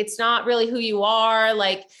it, like, it's not really who you are.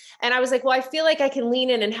 Like, and I was like, well, I feel like I can lean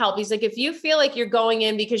in and help. He's like, if you feel like you're going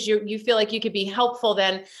in because you feel like you could be helpful,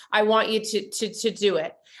 then I want you to do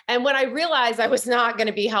it. And when I realized I was not going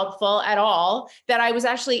to be helpful at all, that I was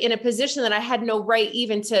actually in a position that I had no right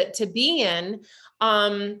even to be in,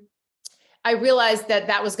 I realized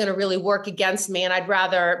that was going to really work against me, and I'd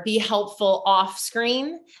rather be helpful off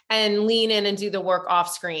screen and lean in and do the work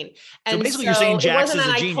off screen. And so basically you're saying Jax is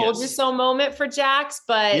a genius. I told you so moment for Jax,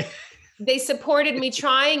 but they supported me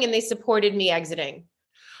trying and they supported me exiting.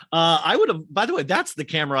 I would have, by the way, that's the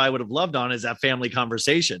camera I would have loved on, is that family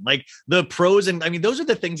conversation, like the pros. And those are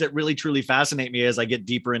the things that really, truly fascinate me as I get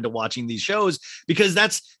deeper into watching these shows, because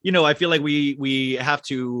that's, I feel like we have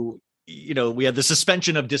to, we have the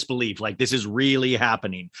suspension of disbelief, like this is really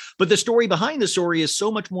happening. But the story behind the story is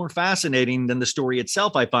so much more fascinating than the story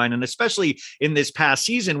itself, I find. And especially in this past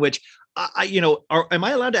season, which am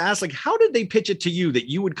I allowed to ask, like, how did they pitch it to you that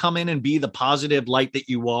you would come in and be the positive light that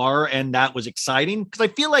you are? And that was exciting, because I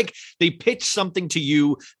feel like they pitched something to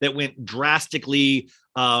you that went drastically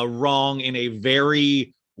wrong in a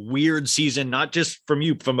very weird season, not just from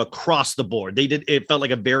you, from across the board. It felt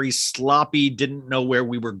like a very sloppy, didn't know where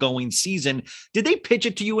we were going season. Did they pitch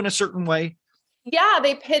it to you in a certain way? Yeah,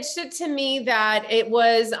 they pitched it to me that it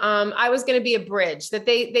was, I was going to be a bridge, that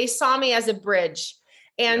they saw me as a bridge.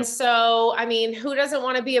 And so, who doesn't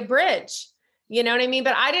want to be a bridge? You know what I mean?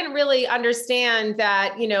 But I didn't really understand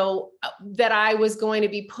that, that I was going to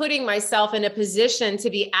be putting myself in a position to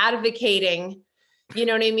be advocating, you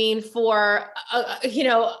know what I mean, for,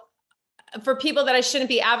 for people that I shouldn't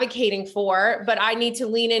be advocating for, but I need to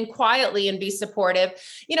lean in quietly and be supportive.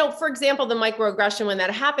 For example, the microaggression, when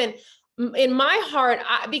that happened, in my heart,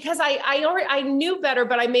 because I knew better,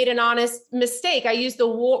 but I made an honest mistake. I used the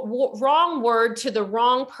wrong word to the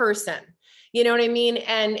wrong person. You know what I mean?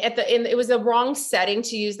 And it was a wrong setting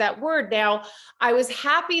to use that word. Now, I was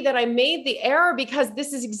happy that I made the error, because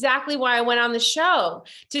this is exactly why I went on the show,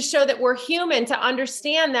 to show that we're human, to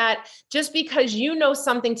understand that just because you know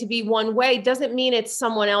something to be one way doesn't mean it's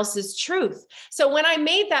someone else's truth. So when I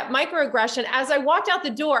made that microaggression, as I walked out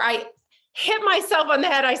the door, I hit myself on the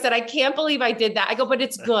head. I said, I can't believe I did that. I go, but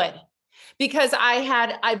it's good. Because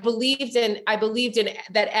I believed in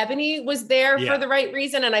that Ebony was there for the right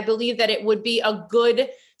reason. And I believed that it would be a good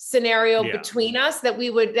scenario between us, that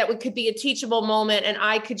could be a teachable moment. And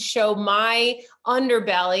I could show my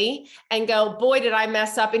underbelly and go, boy, did I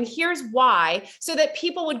mess up. And here's why, so that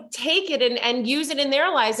people would take it and use it in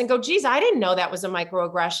their lives and go, geez, I didn't know that was a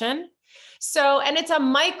microaggression. So, and it's a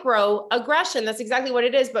microaggression. That's exactly what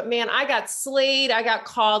it is. But man, I got slayed. I got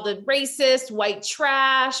called a racist, white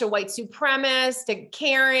trash, a white supremacist, a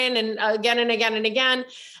Karen, and again and again and again,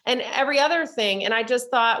 and every other thing. And I just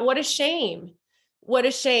thought, what a shame. What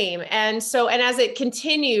a shame. And so, and as it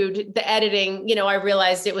continued, the editing, I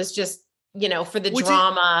realized it was just, for the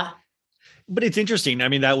drama. But it's interesting.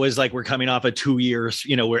 That was like, we're coming off of 2 years,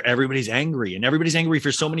 where everybody's angry, and everybody's angry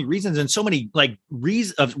for so many reasons, and so many like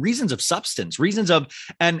reasons of substance, reasons of,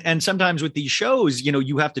 and sometimes with these shows,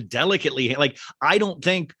 you have to delicately, like, I don't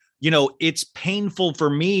think it's painful for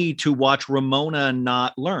me to watch Ramona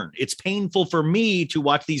not learn. It's painful for me to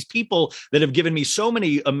watch these people that have given me so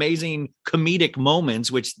many amazing comedic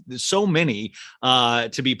moments, which there's so many,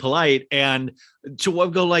 to be polite, and to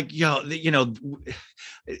go like,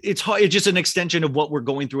 it's hard. It's just an extension of what we're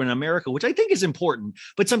going through in America, which I think is important.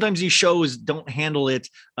 But sometimes these shows don't handle it.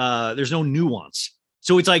 There's no nuance.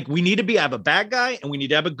 So it's like, we need to have a bad guy and we need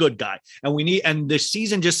to have a good guy. And the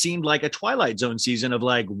season just seemed like a Twilight Zone season of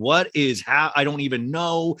like, what is how, I don't even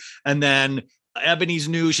know. And then Ebony's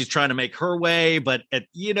new, she's trying to make her way, but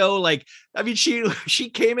she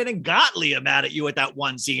came in and got Leah mad at you at that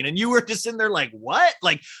one scene. And you were just in there like, what?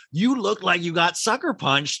 Like, you look like you got sucker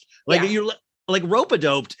punched. Like you're like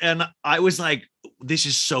rope-a-doped. And I was like, this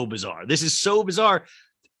is so bizarre. This is so bizarre.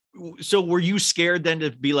 So were you scared then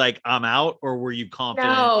to be like, I'm out, or were you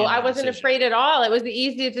confident? No, I wasn't afraid at all. It was the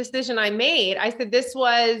easiest decision I made. I said, this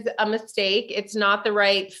was a mistake. It's not the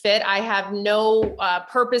right fit. I have no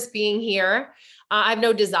purpose being here. I have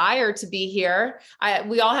no desire to be here.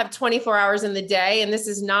 We all have 24 hours in the day, and this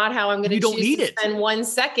is not how I'm going to choose to spend 1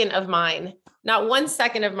 second of mine. Not 1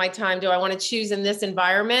 second of my time do I want to choose in this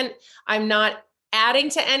environment. I'm not adding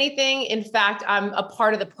to anything. In fact, I'm a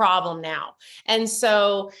part of the problem now. And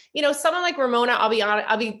so, someone like Ramona, I'll be honest,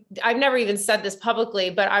 I've never even said this publicly,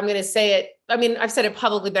 but I'm going to say it. I mean, I've said it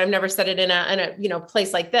publicly, but I've never said it in a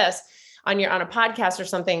place like this on a podcast or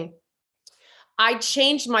something. I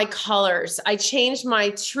changed my colors. I changed my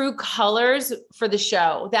true colors for the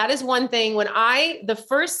show. That is one thing. The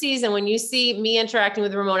first season, when you see me interacting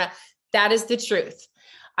with Ramona, that is the truth.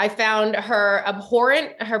 I found her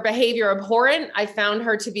abhorrent, her behavior abhorrent. I found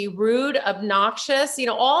her to be rude, obnoxious,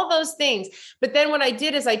 all those things. But then what I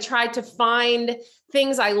did is I tried to find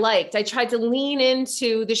things I liked. I tried to lean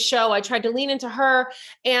into the show. I tried to lean into her,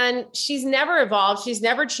 and she's never evolved. She's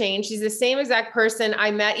never changed. She's the same exact person I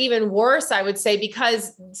met, even worse, I would say,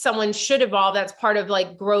 because someone should evolve. That's part of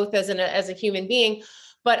like growth as a human being,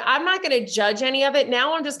 but I'm not going to judge any of it.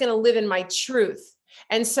 Now I'm just going to live in my truth.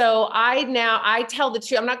 And so I tell the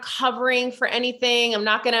truth. I'm not covering for anything. I'm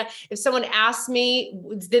not going to, if someone asks me,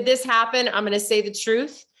 did this happen? I'm going to say the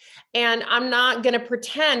truth, and I'm not going to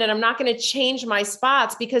pretend, and I'm not going to change my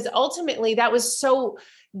spots, because ultimately that was so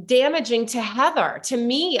damaging to Heather, to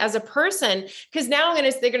me as a person. Because now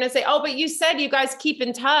they're going to say, oh, but you said you guys keep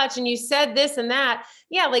in touch and you said this and that.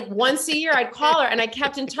 Yeah. Like once a year I'd call her, and I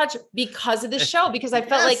kept in touch because of the show, because I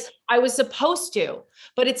felt like I was supposed to,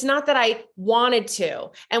 but it's not that I wanted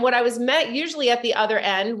to. And what I was met usually at the other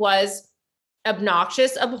end was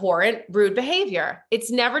obnoxious, abhorrent, rude behavior. It's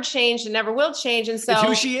never changed and never will change. And so it's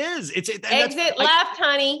who she is. Exit left,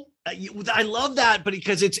 honey. I love that, but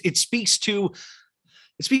because it speaks to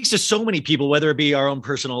so many people, whether it be our own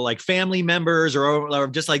personal, like family members, or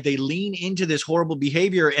just like they lean into this horrible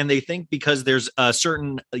behavior, and they think because there's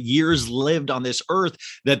certain years lived on this earth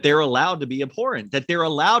that they're allowed to be abhorrent, that they're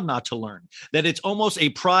allowed not to learn, that it's almost a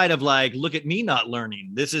pride of like, look at me not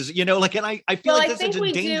learning. This is, and I feel like this is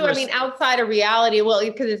a dangerous. I mean, outside of reality,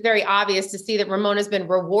 because it's very obvious to see that Ramona's been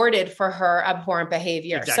rewarded for her abhorrent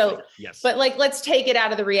behavior. Exactly. So, yes. But like, let's take it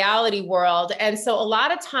out of the reality world. And so a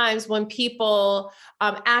lot of times when people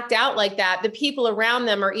act out like that, the people around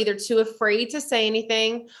them are either too afraid to say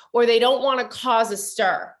anything, or they don't want to cause a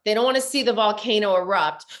stir. They don't want to see the volcano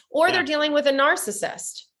erupt, or they're dealing with a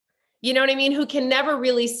narcissist. You know what I mean? Who can never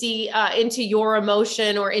really see into your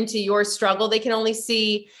emotion or into your struggle. They can only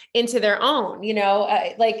see into their own,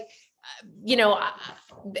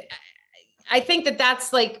 I think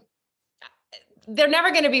that's like, they're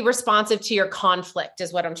never going to be responsive to your conflict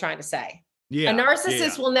is what I'm trying to say. Yeah, a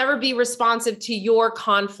narcissist will never be responsive to your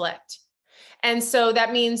conflict. And so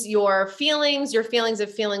that means your feelings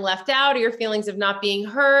of feeling left out, or your feelings of not being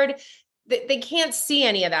heard, they can't see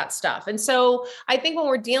any of that stuff. And so I think when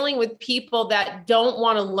we're dealing with people that don't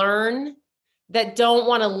want to learn, that don't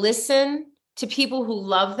want to listen to people who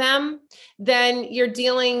love them, then you're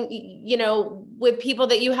dealing, with people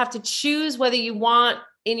that you have to choose whether you want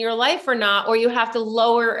in your life or not, or you have to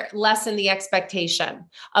lessen the expectation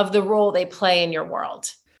of the role they play in your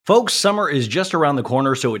world. Folks, summer is just around the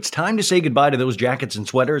corner, so it's time to say goodbye to those jackets and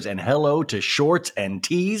sweaters and hello to shorts and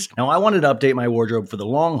tees. Now, I wanted to update my wardrobe for the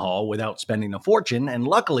long haul without spending a fortune, and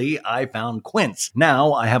luckily, I found Quince.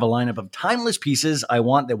 Now, I have a lineup of timeless pieces I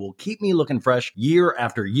want that will keep me looking fresh year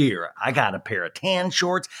after year. I got a pair of tan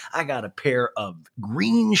shorts. I got a pair of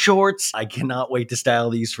green shorts. I cannot wait to style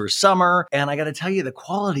these for summer, and I gotta tell you, the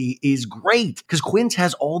quality is great, because Quince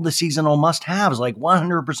has all the seasonal must-haves, like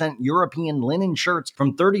 100% European linen shirts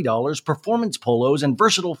from 30 $30 performance polos and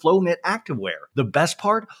versatile flow knit activewear. The best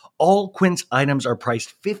part? All Quince items are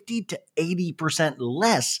priced 50 to 80%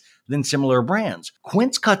 less than similar brands.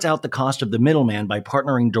 Quince cuts out the cost of the middleman by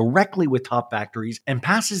partnering directly with top factories and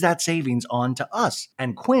passes that savings on to us.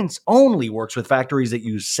 And Quince only works with factories that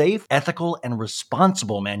use safe, ethical, and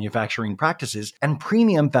responsible manufacturing practices and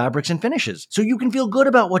premium fabrics and finishes, so you can feel good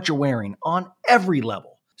about what you're wearing on every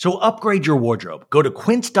level. So upgrade your wardrobe. Go to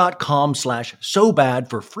quince.com/sobad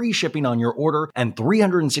for free shipping on your order and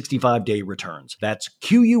 365-day returns. That's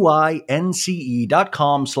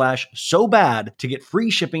QUINCE.com/sobad to get free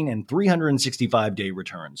shipping and 365-day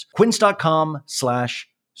returns.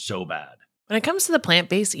 Quince.com/sobad. When it comes to the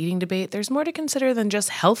plant-based eating debate, there's more to consider than just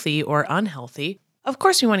healthy or unhealthy. Of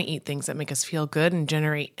course, we want to eat things that make us feel good and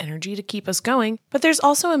generate energy to keep us going, but there's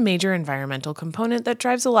also a major environmental component that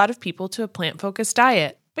drives a lot of people to a plant-focused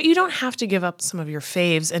diet. But you don't have to give up some of your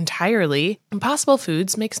faves entirely. Impossible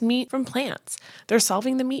Foods makes meat from plants. They're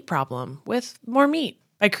solving the meat problem with more meat.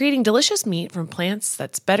 By creating delicious meat from plants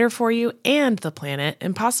that's better for you and the planet,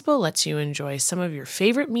 Impossible lets you enjoy some of your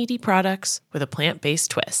favorite meaty products with a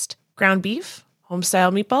plant-based twist. Ground beef,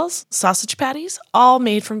 home-style meatballs, sausage patties, all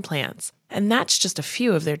made from plants. And that's just a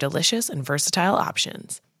few of their delicious and versatile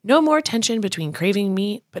options. No more tension between craving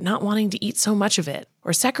meat but not wanting to eat so much of it,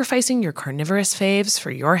 or sacrificing your carnivorous faves for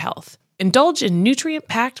your health. Indulge in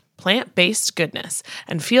nutrient-packed, plant-based goodness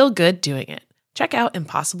and feel good doing it. Check out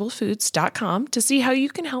impossiblefoods.com to see how you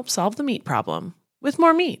can help solve the meat problem with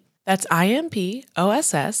more meat. That's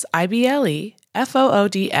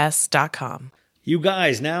IMPOSSIBLEFOODS.com. You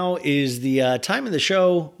guys, now is the time of the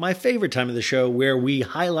show, my favorite time of the show, where we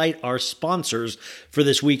highlight our sponsors for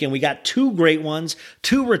this week. And we got two great ones,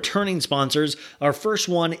 two returning sponsors. Our first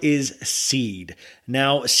one is Seed.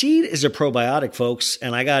 Now, Seed is a probiotic, folks,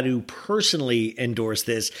 and I got to personally endorse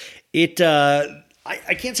this.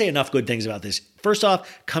 I can't say enough good things about this. First off,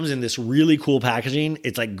 comes in this really cool packaging.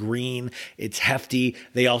 It's like green. It's hefty.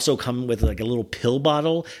 They also come with like a little pill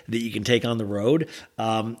bottle that you can take on the road.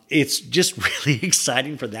 It's just really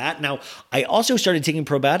exciting for that. Now, I also started taking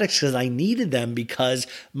probiotics because I needed them because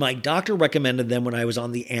my doctor recommended them when I was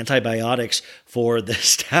on the antibiotics for the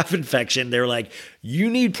staph infection. They're like, you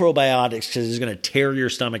need probiotics because it's going to tear your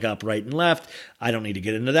stomach up right and left. I don't need to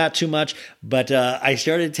get into that too much, but I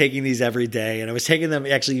started taking these every day, and I was taking them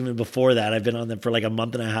actually even before that. I've been on them for like a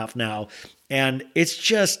month and a half now, and it's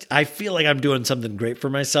just, I feel like I'm doing something great for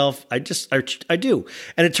myself. I do.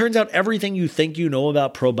 And it turns out everything you think you know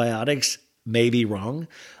about probiotics may be wrong.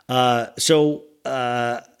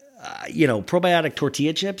 Probiotic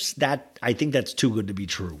tortilla chips, that I think that's too good to be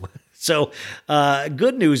true. So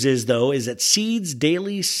good news is that Seed's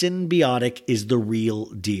Daily Symbiotic is the real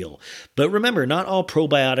deal. But remember, not all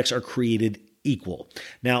probiotics are created equal.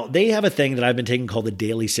 Now, they have a thing that I've been taking called the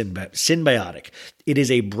Daily Symbiotic. It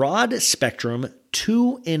is a broad spectrum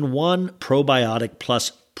 2-in-1 probiotic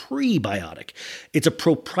plus prebiotic. It's a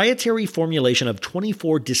proprietary formulation of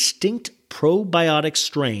 24 distinct probiotic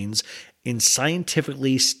strains in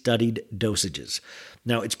scientifically studied dosages.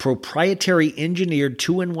 Now, it's proprietary engineered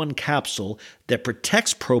 2-in-1 capsule that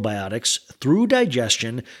protects probiotics through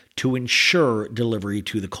digestion to ensure delivery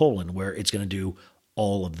to the colon, where it's going to do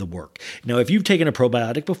all of the work. Now, if you've taken a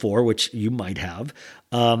probiotic before, which you might have,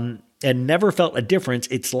 and never felt a difference,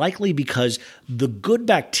 it's likely because the good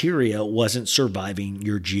bacteria wasn't surviving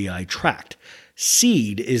your GI tract.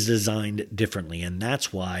 Seed is designed differently, and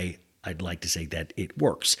that's why I'd like to say that it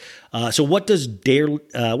works. So what does Daily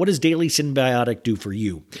Symbiotic do for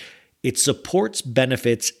you? It supports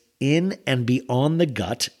benefits in and beyond the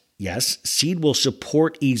gut. Yes, Seed will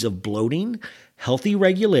support ease of bloating, healthy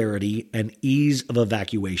regularity, and ease of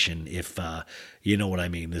evacuation, if you know what I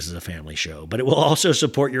mean. This is a family show. But it will also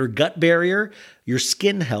support your gut barrier, your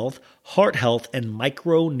skin health, heart health, and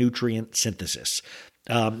micronutrient synthesis.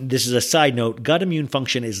 This is a side note. Gut immune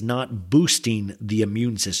function is not boosting the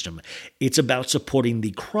immune system. It's about supporting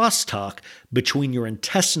the crosstalk between your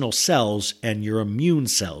intestinal cells and your immune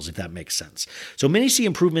cells, if that makes sense. So many see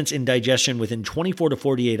improvements in digestion within 24 to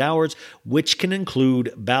 48 hours, which can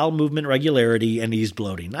include bowel movement regularity and ease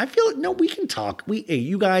bloating. I feel, no, we can talk.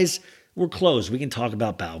 You guys, we're close. We can talk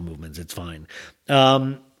about bowel movements. It's fine.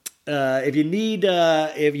 If you need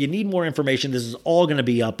more information, this is all going to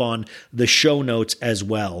be up on the show notes as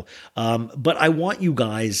well. But I want you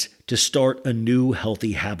guys to start a new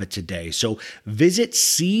healthy habit today. So visit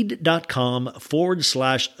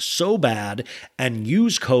seed.com/SoBad and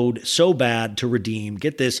use code SoBad to redeem.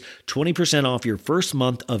 Get this 20% off your first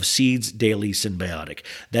month of Seed's Daily Symbiotic.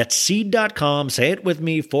 That's seed.com, say it with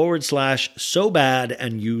me, /SoBad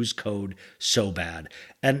and use code SoBad.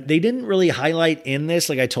 And they didn't really highlight in this,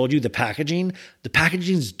 like I told you, the packaging. The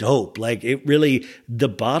packaging's dope. Like it really, the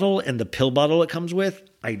bottle and the pill bottle it comes with,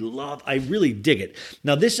 I really dig it.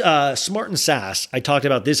 Now this Smart and Sass, I talked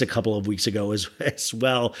about this a couple of weeks ago as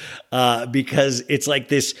well, because it's like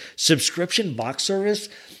this subscription box service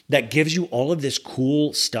that gives you all of this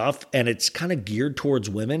cool stuff, and it's kind of geared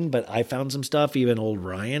towards women, but I found some stuff even old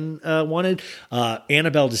Ryan wanted.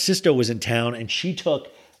 Annabelle DeSisto was in town, and she took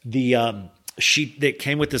the that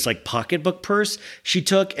came with this like pocketbook purse she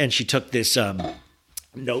took this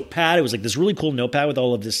notepad. It was like this really cool notepad with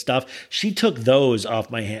all of this stuff. She took those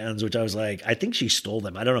off my hands, which I was like, I think she stole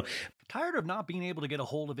them. I don't know. Tired of not being able to get a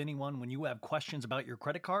hold of anyone when you have questions about your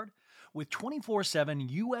credit card? With 24/7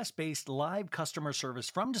 US-based live customer service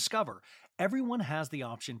from Discover, everyone has the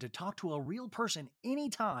option to talk to a real person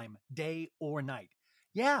anytime, day or night.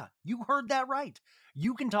 Yeah, you heard that right.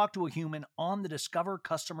 You can talk to a human on the Discover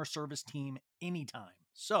customer service team anytime.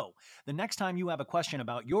 So, the next time you have a question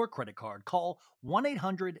about your credit card, call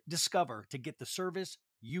 1-800-DISCOVER to get the service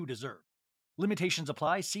you deserve. Limitations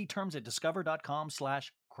apply. See terms at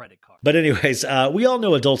discover.com/credit card. But anyways, we all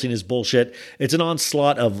know adulting is bullshit. It's an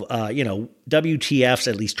onslaught of, WTFs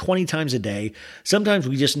at least 20 times a day. Sometimes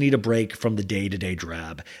we just need a break from the day-to-day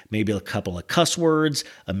drab. Maybe a couple of cuss words,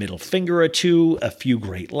 a middle finger or two, a few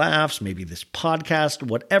great laughs, maybe this podcast,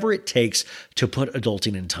 whatever it takes to put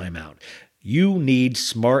adulting in timeout. You need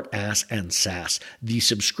Smart Ass and Sass, the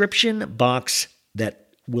subscription box that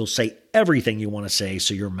will say everything you want to say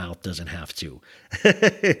so your mouth doesn't have to.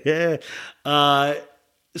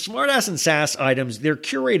 Smartass and Sass items, they're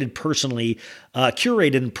curated and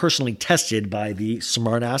personally tested by the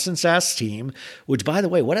Smartass and Sass team, which, by the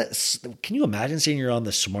way, can you imagine saying you're on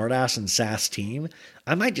the Smartass and Sass team?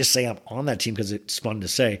 I might just say I'm on that team because it's fun to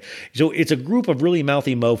say. So it's a group of really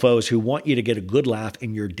mouthy mofos who want you to get a good laugh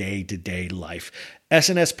in your day-to-day life.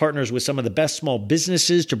 SNS partners with some of the best small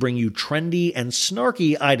businesses to bring you trendy and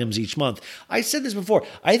snarky items each month. I said this before.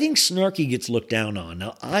 I think snarky gets looked down on.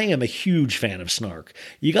 Now, I am a huge fan of snark.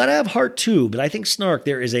 You got to have heart too, but I think snark,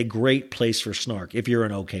 there is a great place for snark if you're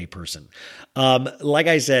an okay person. Like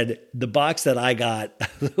I said, the box that I got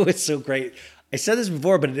was so great. I said this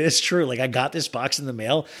before, but it is true. Like I got this box in the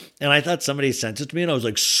mail and I thought somebody sent it to me and I was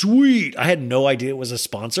like, sweet. I had no idea it was a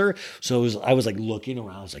sponsor. So I was like looking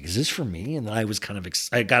around. I was like, is this for me? And then I was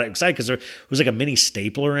I got excited because there was like a mini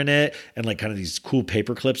stapler in it and like kind of these cool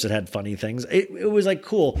paper clips that had funny things. It was like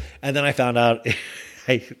cool. And then I found out,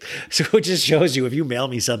 so it just shows you if you mail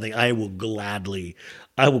me something, I will gladly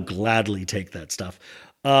take that stuff.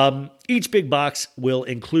 Each big box will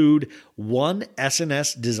include one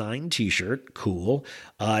SNS design t-shirt. Cool.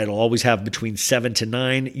 It'll always have between 7 to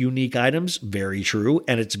 9 unique items. Very true.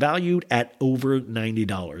 And it's valued at over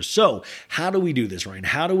 $90. So how do we do this, Ryan?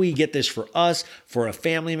 How do we get this for us, for a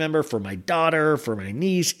family member, for my daughter, for my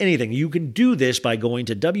niece, anything? You can do this by going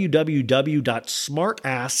to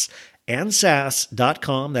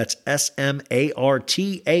www.smartassandsass.com. That's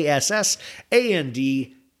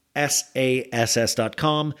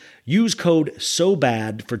Smartassandsass.com. Use code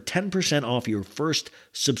SOBAD for 10% off your first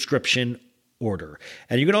subscription order.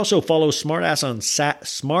 And you can also follow Smartass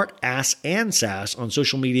and Sass on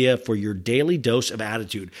social media for your daily dose of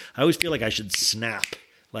attitude. I always feel like I should snap,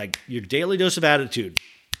 like your daily dose of attitude.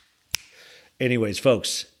 Anyways,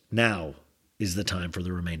 folks, now is the time for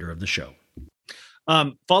the remainder of the show.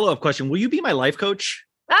 Follow-up question. Will you be my life coach?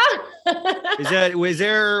 I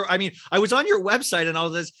mean, I was on your website and all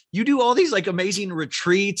this, you do all these like amazing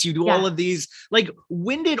retreats. You do all of these, like,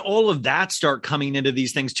 when did all of that start coming into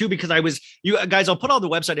these things too? Because you guys, I'll put all the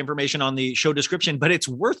website information on the show description, but it's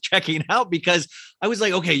worth checking out because I was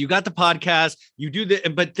like, okay, you got the podcast, you do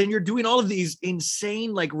but then you're doing all of these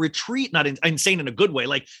insane, like not insane in a good way,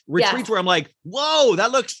 like retreats where I'm like, whoa,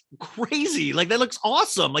 that looks crazy. Like that looks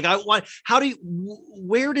awesome. Like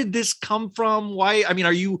where did this come from? Why? I mean,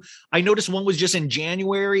 I noticed one was just in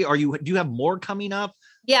January. Do you have more coming up?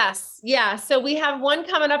 Yes. Yeah. So we have one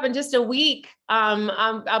coming up in just a week.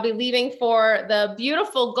 I'll be leaving for the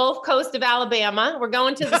beautiful Gulf Coast of Alabama. We're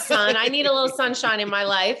going to the sun. I need a little sunshine in my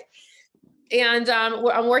life. And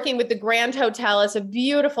I'm working with the Grand Hotel. It's a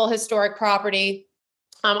beautiful historic property.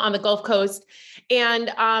 on the Gulf Coast.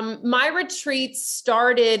 And my retreats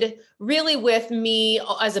started really with me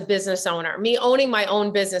as a business owner, me owning my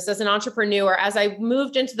own business as an entrepreneur. As I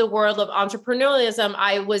moved into the world of entrepreneurialism,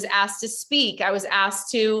 I was asked to speak. I was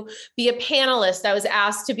asked to be a panelist. I was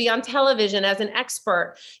asked to be on television as an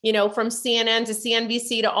expert, from CNN to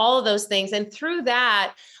CNBC to all of those things. And through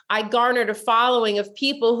that, I garnered a following of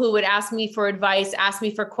people who would ask me for advice, ask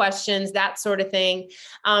me for questions, that sort of thing.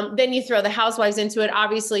 Then you throw the housewives into it.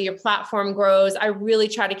 Obviously, your platform grows. I really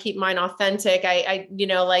try to keep mine authentic. I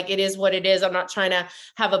it is what it is. I'm not trying to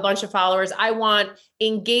have a bunch of followers. I want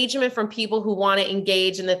engagement from people who want to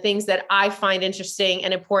engage in the things that I find interesting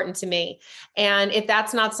and important to me. And if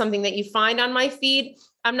that's not something that you find on my feed,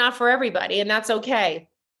 I'm not for everybody, and that's okay.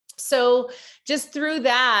 So just through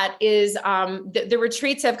that is the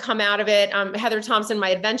retreats have come out of it. Heather Thomson, my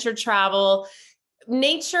adventure travel.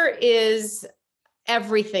 Nature is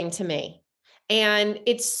everything to me. And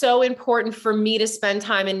it's so important for me to spend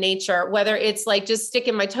time in nature, whether it's like just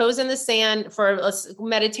sticking my toes in the sand for a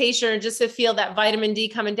meditation or just to feel that vitamin D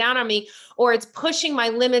coming down on me, or it's pushing my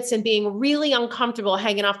limits and being really uncomfortable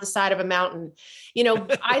hanging off the side of a mountain.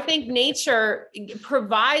 I think nature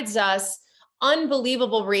provides us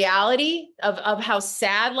unbelievable reality of how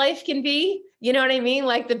sad life can be. You know what I mean?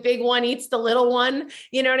 Like the big one eats the little one,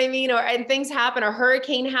 you know what I mean? And things happen, a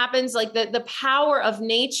hurricane happens, like the power of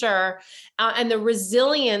nature and the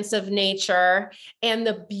resilience of nature and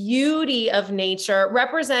the beauty of nature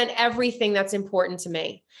represent everything that's important to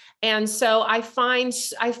me. And so I find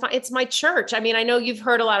it's my church. I mean, I know you've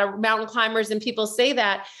heard a lot of mountain climbers and people say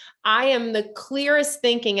that. I am the clearest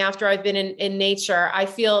thinking after I've been in nature. I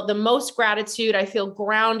feel the most gratitude. I feel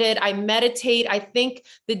grounded. I meditate. I think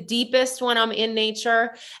the deepest when I'm in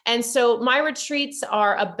nature. And so my retreats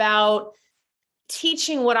are about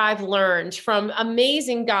teaching what I've learned from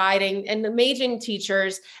amazing guiding and amazing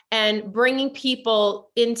teachers and bringing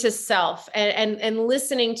people into self and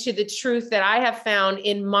listening to the truth that I have found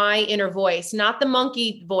in my inner voice, not the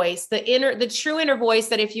monkey voice, the true inner voice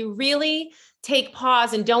that if you really take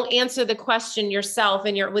pause and don't answer the question yourself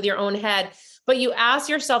and with your own head, but you ask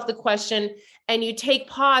yourself the question and you take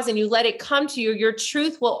pause and you let it come to you, your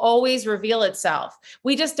truth will always reveal itself.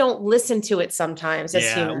 We just don't listen to it sometimes as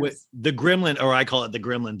humans. With the gremlin, or I call it the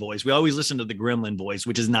gremlin voice. We always listen to the gremlin voice,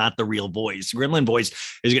 which is not the real voice. Gremlin voice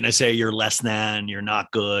is going to say you're less than, you're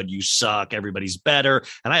not good, you suck, everybody's better.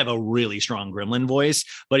 And I have a really strong gremlin voice,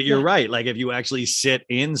 but you're right. Like if you actually sit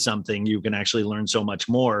in something, you can actually learn so much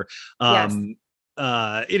more. Yes.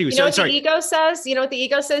 Anyway, the ego says? You know what the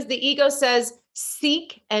ego says? The ego says,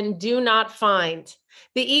 seek and do not find.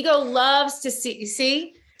 The ego loves to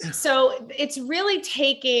see. So it's really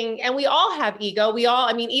taking, and we all have ego.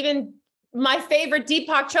 Even my favorite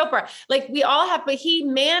Deepak Chopra, like we all have, but he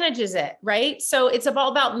manages it, right? So it's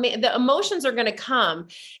all about the emotions are going to come.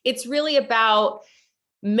 It's really about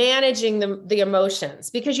managing the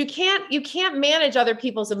emotions, because you can't manage other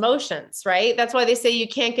people's emotions, right? That's why they say you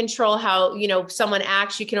can't control how, someone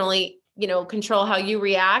acts. You can only, control how you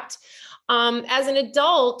react. As an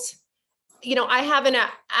adult, I have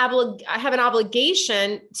an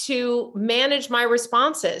obligation to manage my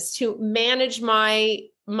responses, to manage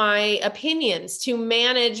my opinions, to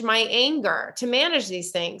manage my anger, to manage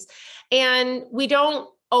these things. And we don't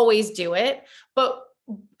always do it,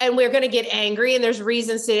 and we're going to get angry, and there's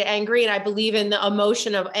reasons to get angry. And I believe in the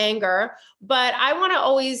emotion of anger, but I want to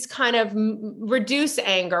always kind of reduce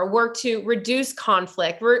anger, work to reduce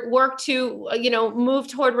conflict, work to, move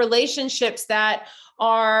toward relationships that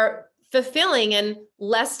are fulfilling and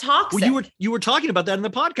less toxic. Well, you were talking about that in the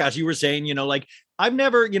podcast. You were saying, I've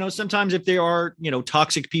never, sometimes if there are,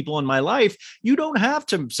 toxic people in my life, you don't have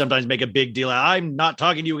to sometimes make a big deal. I'm not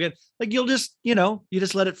talking to you again. Like you just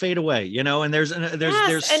let it fade away, and there's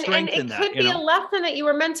strength in that. And it could be a lesson that you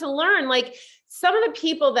were meant to learn. Like some of the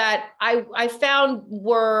people that I found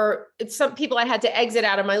were some people I had to exit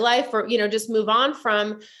out of my life or, just move on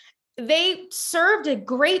from. They served a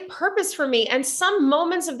great purpose for me. And some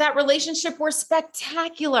moments of that relationship were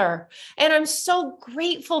spectacular. And I'm so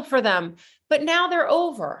grateful for them. But now they're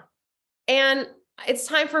over. And it's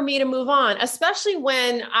time for me to move on, especially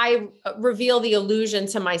when I reveal the illusion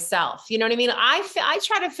to myself. You know what I mean? I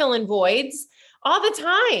try to fill in voids all the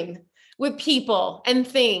time with people and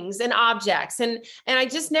things and objects. And I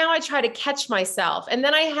try to catch myself. And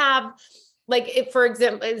then I have like if, for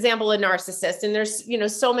example, a narcissist, and there's,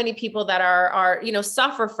 so many people that are,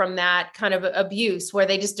 suffer from that kind of abuse where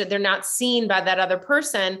they're not seen by that other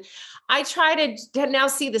person. I try to now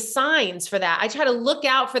see the signs for that. I try to look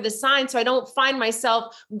out for the signs so I don't find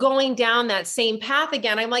myself going down that same path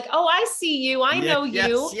again. I'm like, oh, I see you. I know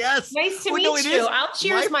you. Yes. Nice to meet you. I'll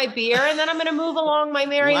cheers my beer and then I'm going to move along my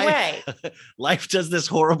merry way. Life does this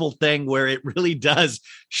horrible thing where it really does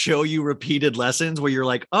show you repeated lessons where you're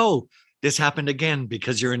like, oh, this happened again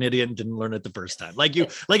because you're an idiot and didn't learn it the first time. Like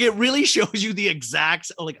it really shows you the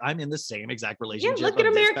exact, like I'm in the same exact relationship. Yeah, look at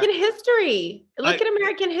American history. Look at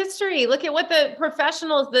American history. Look at what the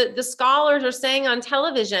professionals, the scholars are saying on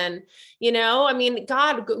television. I mean,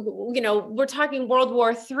 God, we're talking World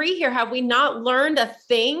War III here. Have we not learned a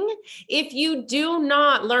thing? If you do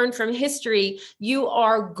not learn from history, you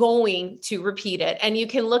are going to repeat it. And you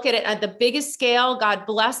can look at it at the biggest scale. God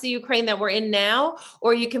bless the Ukraine that we're in now,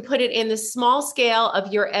 or you can put it in the small scale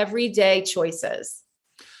of your everyday choices.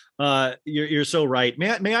 You're so right.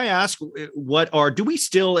 May I ask, do we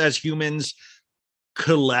still as humans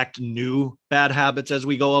collect new bad habits as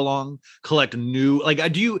we go along? Collect new,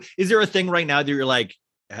 is there a thing right now that you're like,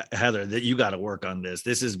 Heather, that you got to work on this?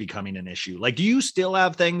 This is becoming an issue. Like, do you still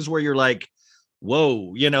have things where you're like,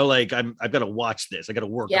 whoa, I've got to watch this. I got to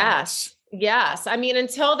work on this. Yes. I mean,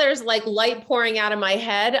 until there's like light pouring out of my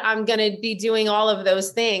head, I'm going to be doing all of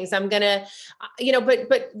those things. I'm going to,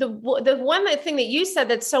 but the one thing that you said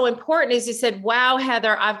that's so important is you said, wow,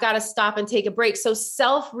 Heather, I've got to stop and take a break. So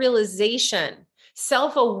self-realization,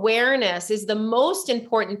 self-awareness is the most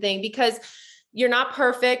important thing because you're not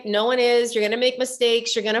perfect. No one is. You're going to make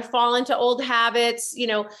mistakes. You're going to fall into old habits.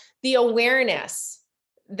 The awareness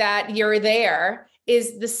that you're there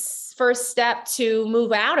is the first step to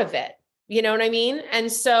move out of it. You know what I mean? And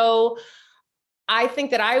so I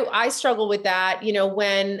think that I struggle with that,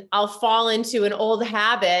 when I'll fall into an old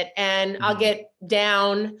habit and I'll get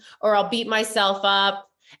down or I'll beat myself up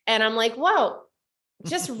and I'm like, whoa,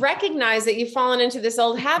 just recognize that you've fallen into this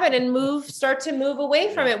old habit and start to move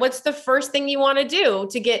away from it. What's the first thing you want to do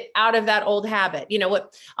to get out of that old habit?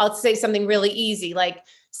 I'll say something really easy, like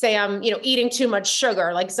say I'm, eating too much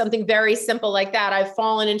sugar, like something very simple like that. I've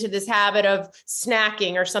fallen into this habit of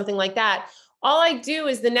snacking or something like that. All I do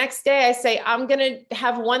is the next day I say, I'm going to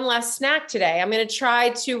have one less snack today. I'm going to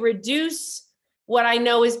try to reduce what I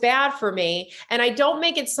know is bad for me. And I don't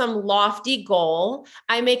make it some lofty goal.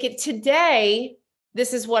 I make it today.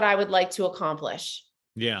 This is what I would like to accomplish.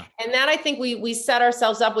 Yeah. And that I think we set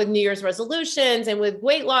ourselves up with New Year's resolutions and with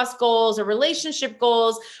weight loss goals or relationship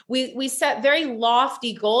goals. We set very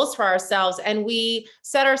lofty goals for ourselves and we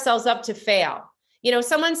set ourselves up to fail.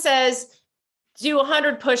 Someone says, do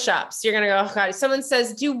 100 push-ups. You're going to go, oh God. Someone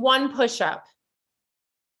says, do 1 push-up.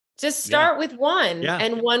 Just start with 1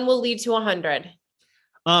 and 1 will lead to 100.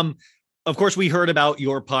 Of course, we heard about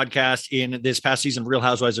your podcast in this past season of Real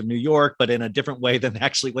Housewives of New York, but in a different way than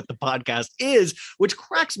actually what the podcast is, which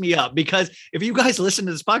cracks me up because if you guys listen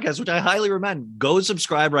to this podcast, which I highly recommend, go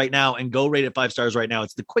subscribe right now and go rate it 5 stars right now.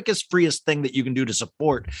 It's the quickest, freest thing that you can do to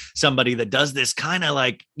support somebody that does this kind of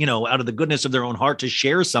like, out of the goodness of their own heart to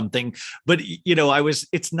share something. But,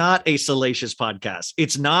 it's not a salacious podcast.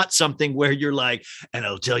 It's not something where you're like, and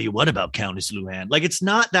I'll tell you what about Countess Luann. Like, it's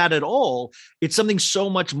not that at all. It's something so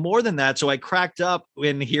much more than that. So I cracked up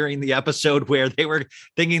when hearing the episode where they were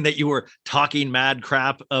thinking that you were talking mad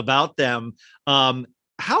crap about them.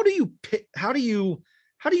 How do you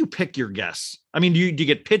pick your guests? I mean, do you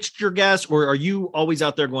get pitched your guests or are you always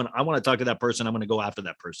out there going, I want to talk to that person. I'm going to go after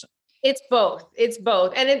that person. It's both.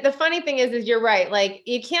 And the funny thing is you're right. Like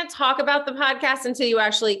you can't talk about the podcast until you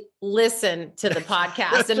actually listen to the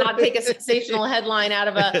podcast and not take a sensational headline out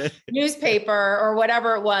of a newspaper or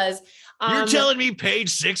whatever it was. You're telling me Page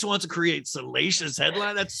 6 wants to create salacious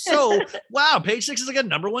headline? That's so wow. Page 6 is like a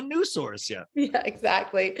 #1 news source. Yeah. Yeah,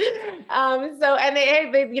 exactly. And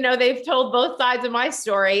they've told both sides of my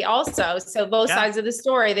story also. So both sides of the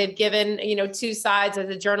story, they've given, 2 sides as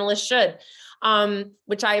a journalist should,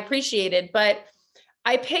 which I appreciated, but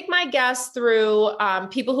I pick my guests through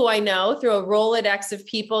people who I know, through a Rolodex of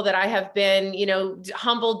people that I have been,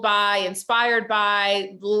 humbled by, inspired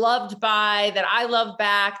by, loved by, that I love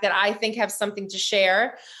back, that I think have something to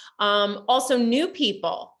share. Also new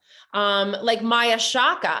people, like Maya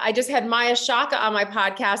Shaka. I just had Maya Shaka on my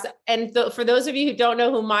podcast. And for those of you who don't know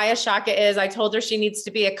who Maya Shaka is, I told her she needs to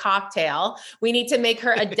be a cocktail. We need to make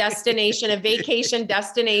her a destination, a vacation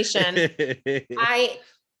destination.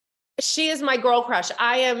 She is my girl crush.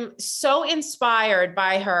 I am so inspired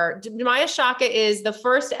by her. Maya Shaka is the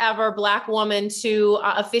first ever Black woman to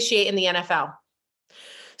officiate in the NFL.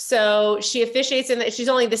 So she officiates she's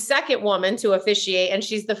only the second woman to officiate, and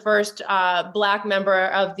she's the first Black member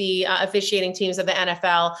of the officiating teams of the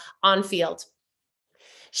NFL on field.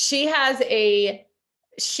 She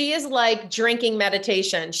is like drinking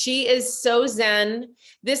meditation. She is so zen.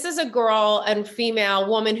 This is a girl and female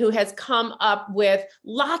woman who has come up with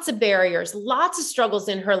lots of barriers, lots of struggles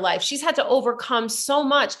in her life. She's had to overcome so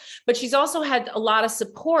much, but she's also had a lot of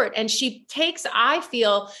support. And she takes, I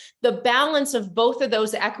feel, the balance of both of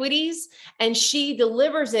those equities, and she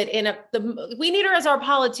delivers it we need her as our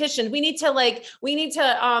politician. We need to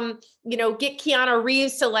get Keanu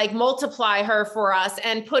Reeves to like multiply her for us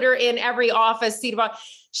and put her in every office seat.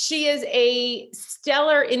 She is a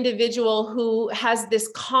stellar individual who has this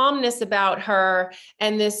calmness about her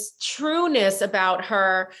and this trueness about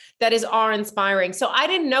her that is awe-inspiring. So I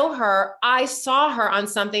didn't know her. I saw her on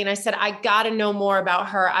something and I said, I got to know more about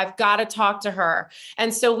her. I've got to talk to her.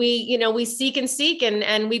 And so we seek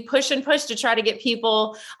and we push and push to try to get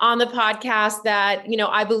people on the podcast that,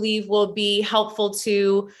 I believe will be helpful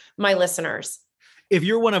to my listeners. If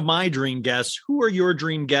you're one of my dream guests, who are your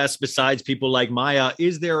dream guests besides people like Maya?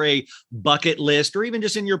 Is there a bucket list, or even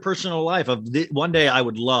just in your personal life of one day I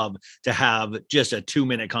would love to have just a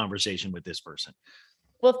 2-minute conversation with this person?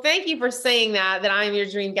 Well, thank you for saying that I am your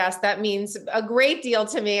dream guest. That means a great deal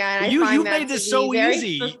to me. And you made this so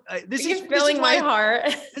easy. This is filling my heart.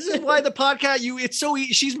 This is why the podcast, it's so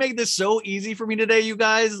easy. She's made this so easy for me today, you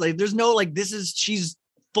guys. Like, there's no, she's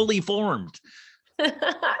fully formed.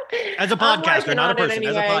 As a podcaster, not a person,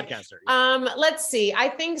 anyway. As a podcaster. Let's see. I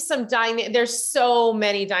think there's so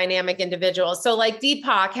many dynamic individuals. So like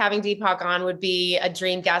having Deepak on would be a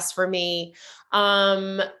dream guest for me.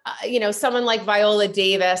 Someone like Viola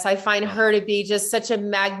Davis, I find her to be just such a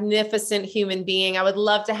magnificent human being. I would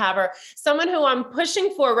love to have her. Someone who I'm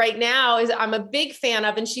pushing for right now I'm a big fan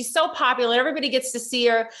of, and she's so popular. Everybody gets to see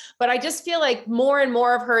her, but I just feel like more and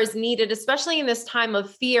more of her is needed, especially in this time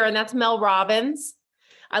of fear. And that's Mel Robbins.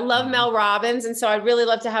 I love Mel Robbins. And so I'd really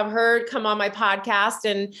love to have her come on my podcast.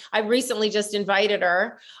 And I recently just invited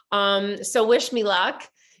her. So wish me luck.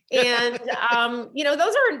 And,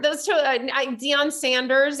 those two, Deion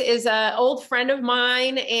Sanders is an old friend of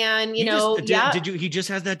mine. And, he just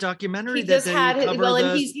has that documentary. He just had it. Well,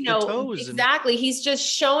 and he's, exactly. He's just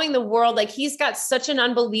showing the world, like he's got such an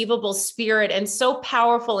unbelievable spirit and so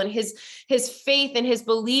powerful, and his faith and his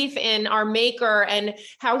belief in our maker and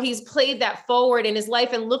how he's played that forward in his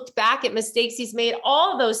life and looked back at mistakes he's made,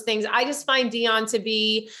 all of those things. I just find Deion to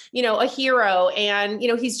be, a hero. And,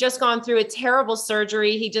 he's just gone through a terrible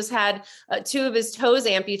surgery. He just had 2 of his toes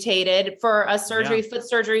amputated for a surgery, foot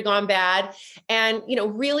surgery gone bad, and,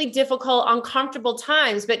 really difficult, uncomfortable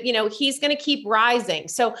times, but, he's going to keep rising.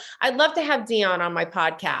 So I'd love to have Deion on my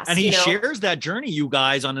podcast. And he shares that journey, you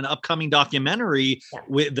guys, on an upcoming documentary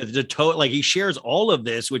with the toe. Like, he shares all of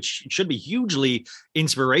this, which should be hugely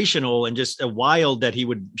inspirational, and just wild that he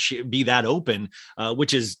would be that open,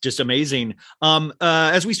 which is just amazing.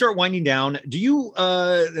 As we start winding down, do you,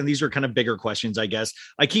 and these are kind of bigger questions, I guess,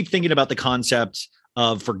 I keep thinking about the concept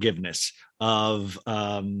of forgiveness, of,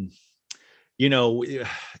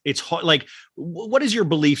 it's hard. Like, what is your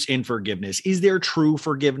beliefs in forgiveness? Is there true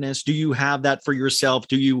forgiveness? Do you have that for yourself?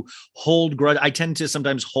 Do you hold grudge? I tend to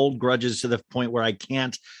sometimes hold grudges to the point where I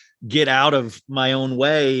can't get out of my own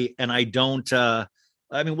way. And I don't,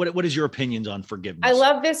 what is your opinions on forgiveness? I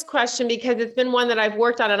love this question because it's been one that I've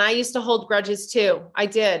worked on, and I used to hold grudges too. I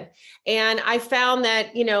did. And I found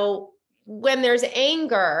that, when there's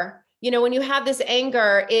anger, when you have this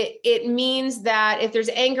anger, it means that if there's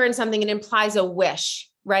anger in something, it implies a wish,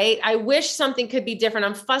 right? I wish something could be different.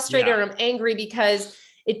 I'm frustrated or I'm angry because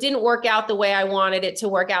it didn't work out the way I wanted it to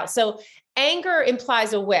work out. So anger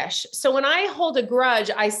implies a wish. So when I hold a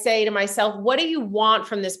grudge, I say to myself, what do you want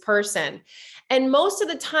from this person? And most of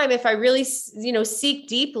the time, if I really, seek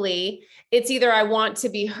deeply, it's either I want to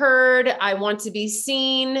be heard, I want to be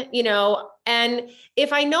seen, and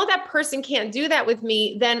if I know that person can't do that with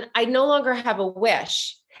me, then I no longer have a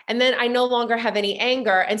wish. And then I no longer have any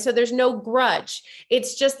anger. And so there's no grudge.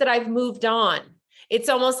 It's just that I've moved on. It's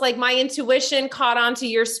almost like my intuition caught on to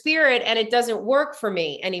your spirit, and it doesn't work for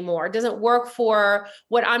me anymore. It doesn't work for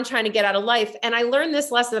what I'm trying to get out of life. And I learned this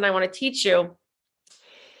lesson that I want to teach you.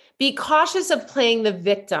 Be cautious of playing the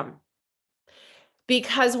victim,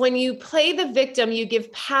 because when you play the victim, you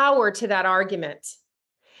give power to that argument.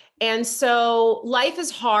 And so life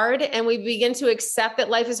is hard, and we begin to accept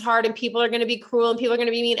that life is hard, and people are going to be cruel, and people are going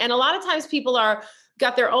to be mean. And a lot of times people are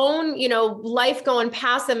got their own, life going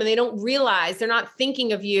past them and they don't realize they're not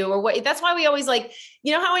thinking of you or what. That's why we always like,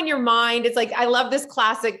 how in your mind, it's like, I love this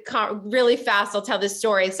classic really fast. I'll tell this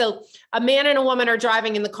story. So a man and a woman are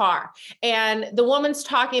driving in the car and the woman's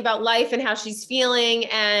talking about life and how she's feeling.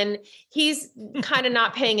 And he's kind of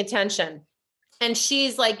not paying attention. And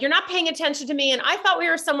she's like, you're not paying attention to me. And I thought we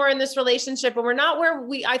were somewhere in this relationship, but we're not where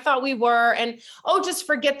I thought we were. And, just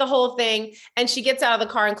forget the whole thing. And she gets out of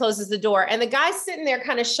the car and closes the door. And the guy's sitting there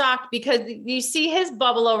kind of shocked because you see his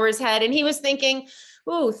bubble over his head. And he was thinking,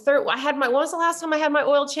 when was the last time I had my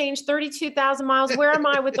oil changed? 32,000 miles. Where am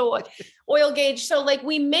I with the oil gauge? So like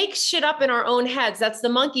we make shit up in our own heads. That's the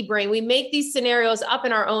monkey brain. We make these scenarios up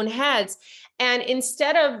in our own heads. And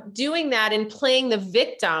instead of doing that and playing the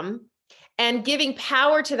victim, and giving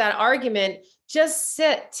power to that argument, just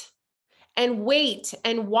sit and wait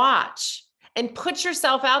and watch and put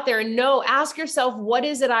yourself out there and ask yourself, what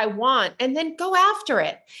is it I want? And then go after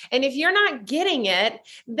it. And if you're not getting it,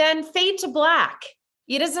 then fade to black.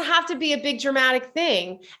 It doesn't have to be a big dramatic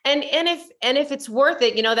thing. And if it's worth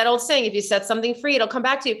it, that old saying, if you set something free, it'll come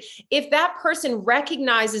back to you. If that person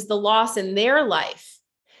recognizes the loss in their life,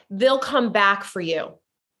 they'll come back for you.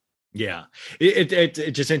 Yeah,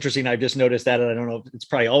 it's just interesting. I've just noticed that, and I don't know if it's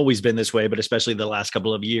probably always been this way, but especially the last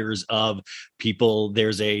couple of years of people,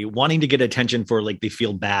 there's a wanting to get attention for like, they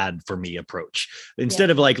feel bad for me approach. Instead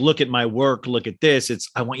of like, look at my work, look at this, it's,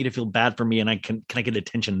 I want you to feel bad for me. And can I get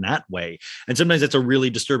attention that way? And sometimes that's a really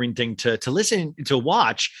disturbing thing to listen, to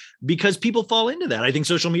watch, because people fall into that. I think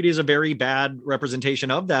social media is a very bad representation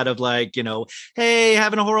of that, of like, hey,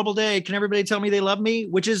 having a horrible day. Can everybody tell me they love me?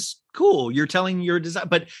 Which is cool. You're telling your desire,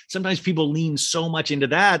 but sometimes people lean so much into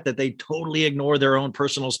that they totally ignore their own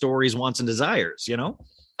personal stories, wants, and desires,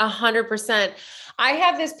 100%. I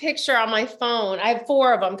have this picture on my phone. I have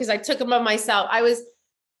 4 of them because I took them of myself. I was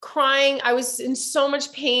crying. I was in so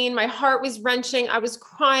much pain. My heart was wrenching. I was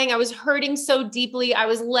crying. I was hurting so deeply. I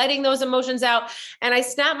was letting those emotions out. And I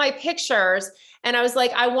snapped my pictures and I was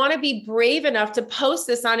like, I want to be brave enough to post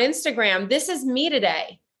this on Instagram. This is me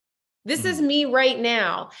today. This is me right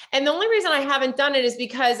now. And the only reason I haven't done it is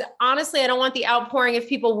because honestly, I don't want the outpouring of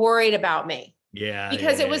people worried about me. Yeah.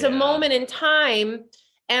 Because it was a moment in time.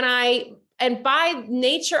 And by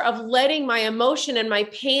nature of letting my emotion and my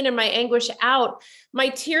pain and my anguish out, my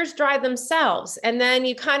tears dry themselves. And then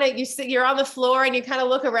you're on the floor and you kind of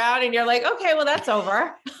look around and you're like, okay, well, that's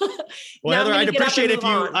over. Well, Heather, I'd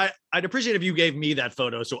appreciate if you gave me that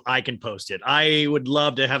photo so I can post it. I would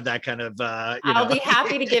love to have that kind of, I'll be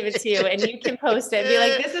happy to give it to you and you can post it and be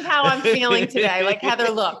like, this is how I'm feeling today. Like Heather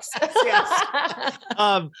looks. Yes.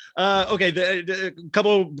 Okay. The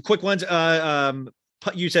couple quick ones.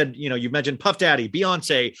 You said, you've mentioned Puff Daddy,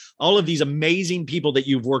 Beyonce, all of these amazing people that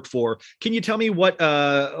you've worked for. Can you tell me what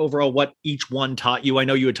each one taught you? I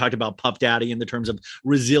know you had talked about Puff Daddy in the terms of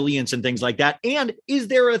resilience and things like that. And is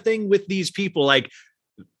there a thing with these people? Like,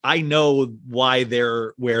 I know why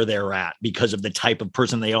they're where they're at because of the type of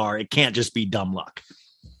person they are. It can't just be dumb luck.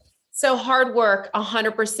 So hard work,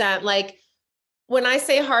 100%. Like when I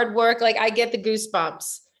say hard work, like I get the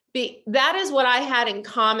goosebumps. That is what I had in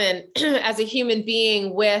common as a human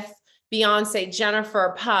being with Beyonce,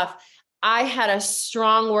 Jennifer, Puff. I had a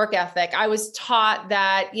strong work ethic. I was taught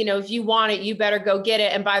that, if you want it, you better go get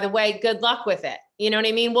it. And by the way, good luck with it. You know what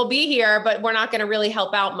I mean? We'll be here, but we're not going to really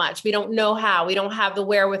help out much. We don't know how. We don't have the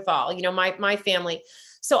wherewithal, my family.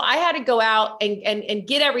 So I had to go out and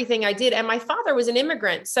get everything I did. And my father was an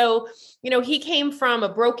immigrant. So, he came from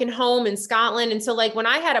a broken home in Scotland. And so like when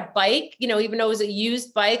I had a bike, even though it was a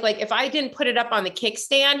used bike, like if I didn't put it up on the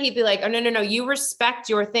kickstand, he'd be like, oh, no, you respect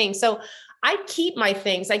your thing. So I keep my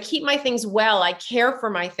things. I keep my things well. I care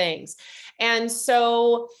for my things. And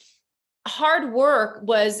so hard work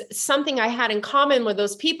was something I had in common with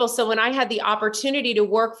those people. So when I had the opportunity to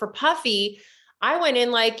work for Puffy, I went in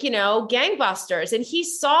like, gangbusters, and he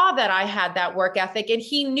saw that I had that work ethic and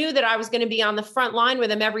he knew that I was going to be on the front line with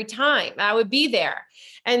him every time. I would be there.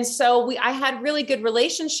 And so I had really good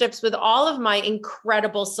relationships with all of my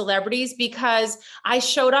incredible celebrities because I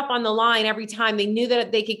showed up on the line every time. They knew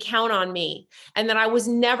that they could count on me and that I was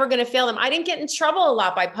never going to fail them. I didn't get in trouble a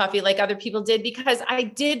lot by Puffy like other people did because I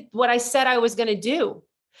did what I said I was going to do.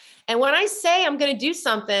 And when I say I'm going to do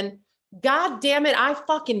something, God damn it, I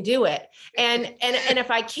fucking do it. And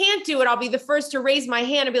if I can't do it, I'll be the first to raise my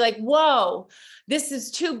hand and be like, whoa, this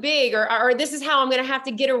is too big, or this is how I'm going to have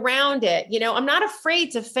to get around it. I'm not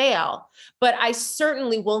afraid to fail, but I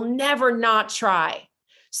certainly will never not try.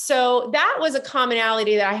 So that was a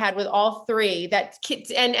commonality that I had with all 3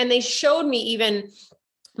 and they showed me even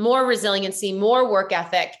more resiliency, more work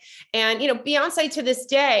ethic. And, Beyonce to this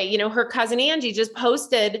day, her cousin Angie just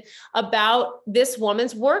posted about this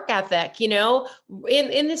woman's work ethic, in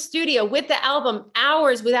the studio with the album,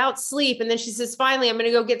 hours without sleep. And then she says, finally, I'm going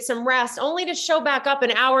to go get some rest, only to show back up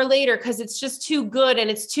an hour later because it's just too good and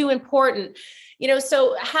it's too important.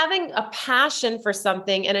 So having a passion for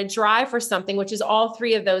something and a drive for something, which is all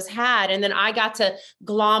three of those had, and then I got to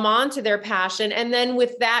glom onto their passion. And then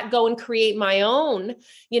with that, go and create my own,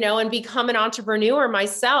 and become an entrepreneur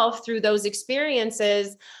myself through those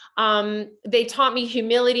experiences. They taught me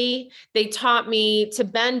humility. They taught me to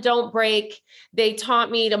bend, don't break. They taught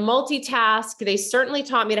me to multitask. They certainly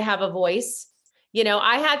taught me to have a voice.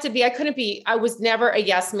 I was never a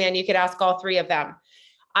yes man. You could ask all three of them.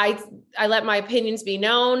 I let my opinions be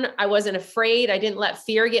known. I wasn't afraid. I didn't let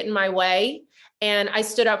fear get in my way. And I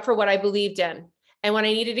stood up for what I believed in. And when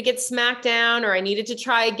I needed to get smacked down, or I needed to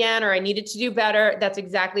try again, or I needed to do better, that's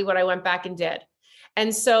exactly what I went back and did.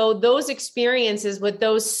 And so those experiences with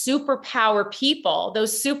those superpower people,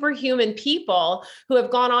 those superhuman people who have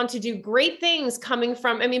gone on to do great things coming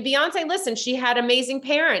from, Beyonce, listen, she had amazing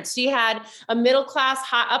parents. She had a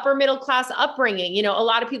upper middle class upbringing. A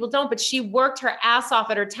lot of people don't, but she worked her ass off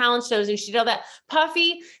at her talent shows, and she did all that.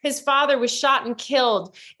 Puffy, his father was shot and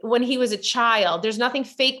killed when he was a child. There's nothing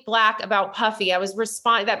fake Black about Puffy.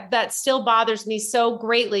 That still bothers me so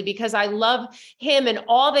greatly, because I love him and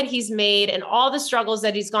all that he's made and all the struggles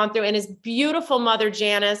that he's gone through, and his beautiful mother,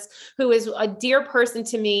 Janice, who is a dear person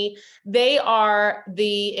to me. They are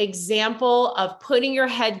the example of putting your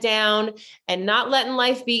head down and not letting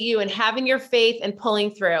life beat you, and having your faith and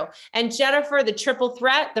pulling through. And Jennifer, the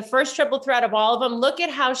first triple threat of all of them, look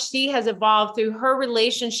at how she has evolved through her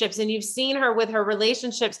relationships. And you've seen her with her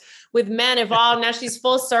relationships with men evolve. Now she's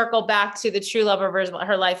full circle back to the true love of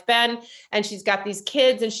her life, Ben. And she's got these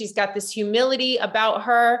kids, and she's got this humility about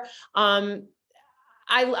her.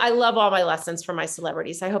 I love all my lessons from my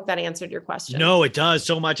celebrities. I hope that answered your question. No, it does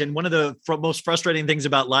so much. And one of the most frustrating things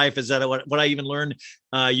about life is that what I even learned,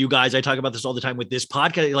 you guys, I talk about this all the time with this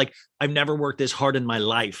podcast. Like, I've never worked this hard in my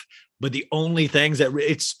life, but the only things that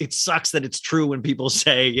it sucks that it's true when people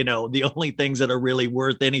say, the only things that are really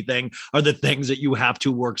worth anything are the things that you have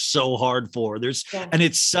to work so hard for. And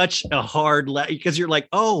it's such a hard, because you're like,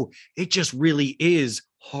 oh, it just really is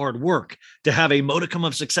hard work to have a modicum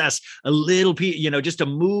of success, a little piece, just to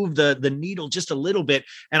move the needle just a little bit.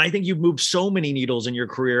 And I think you've moved so many needles in your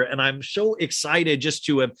career, and I'm so excited just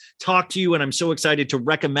to talk to you. And I'm so excited to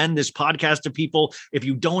recommend this podcast to people. If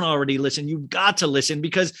you don't already listen, you've got to listen,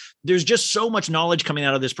 because there's just so much knowledge coming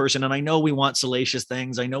out of this person. And I know we want salacious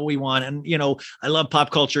things. I know we want, and I love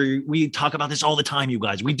pop culture. We talk about this all the time, you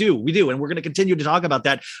guys. We do. And we're going to continue to talk about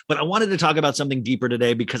that. But I wanted to talk about something deeper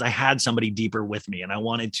today, because I had somebody deeper with me, and I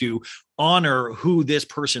wanted to honor who this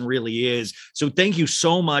person really is. So thank you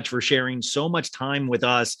so much for sharing so much time with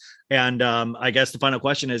us. And I guess the final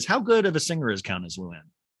question is, how good of a singer is Countess Luann?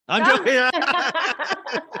 I'm joking.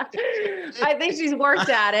 I think she's worked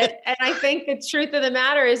at it. And I think the truth of the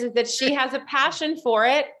matter is that she has a passion for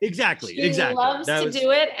it. Exactly. She loves to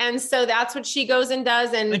do it. And so that's what she goes and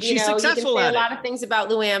does. And she's successful you can say at a lot of things about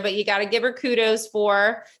Luann, but you got to give her kudos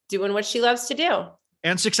for doing what she loves to do.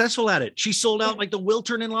 And successful at it. She sold out like the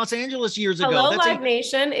Wiltern in Los Angeles years ago. Hello, Live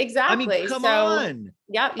Nation. Exactly. Come on.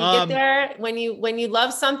 Yeah, you get there when you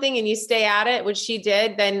love something and you stay at it, which she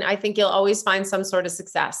did, then I think you'll always find some sort of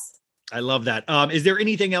success. I love that. Is there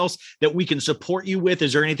anything else that we can support you with?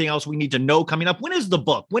 Is there anything else we need to know coming up? When is the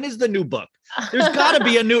book? When is the new book? There's got to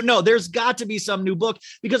be there's got to be some new book,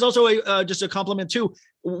 because also just a compliment too,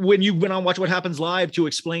 when you went on Watch What Happens Live to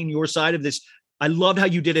explain your side of this, I loved how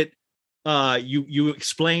you did it. You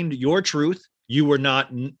explained your truth. You were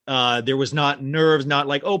not, there was not nerves, not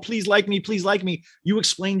like, oh, please like me, please like me. You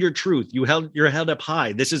explained your truth. You're held up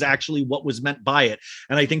high. This is actually what was meant by it.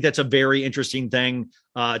 And I think that's a very interesting thing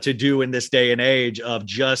to do in this day and age of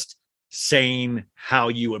just saying how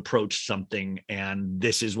you approach something. And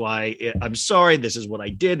this is why I'm sorry. This is what I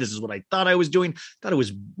did. This is what I thought I was doing. Thought it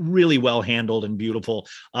was really well handled and beautiful.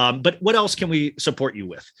 But what else can we support you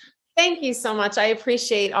with? Thank you so much. I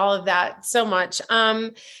appreciate all of that so much.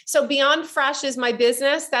 So Beyond Fresh is my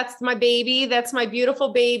business. That's my baby. That's my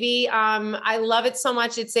beautiful baby. I love it so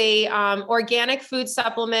much. It's a organic food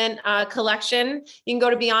supplement collection. You can go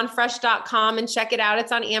to beyondfresh.com and check it out.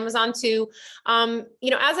 It's on Amazon too.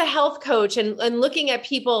 As a health coach and looking at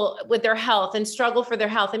people with their health and struggle for their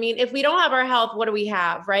health. I mean, if we don't have our health, what do we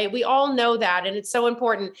have, right? We all know that. And it's so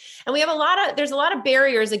important. And we have there's a lot of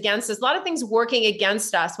barriers against us, a lot of things working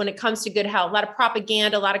against us when it comes to good health, a lot of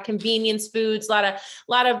propaganda, a lot of convenience foods, a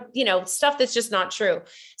lot of, stuff that's just not true.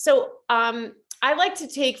 So, I like to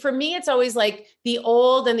take, for me, it's always like the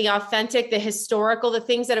old and the authentic, the historical, the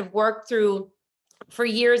things that have worked through for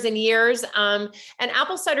years and years. And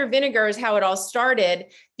apple cider vinegar is how it all started,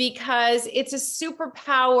 because it's a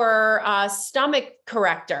superpower stomach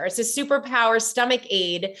corrector. It's a superpower stomach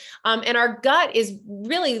aid. And our gut is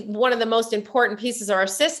really one of the most important pieces of our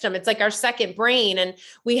system. It's like our second brain. And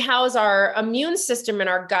we house our immune system in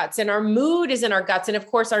our guts, and our mood is in our guts. And of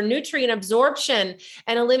course, our nutrient absorption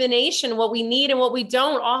and elimination, what we need and what we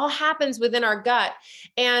don't, all happens within our gut.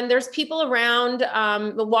 And there's people around,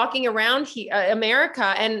 walking around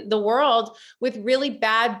America and the world with really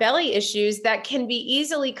bad belly issues that can be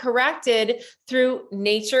easily corrected through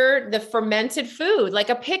nature, the fermented food, like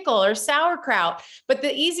a pickle or sauerkraut. But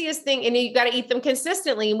the easiest thing, and you got to eat them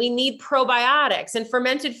consistently, and we need probiotics, and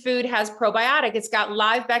fermented food has probiotic. It's got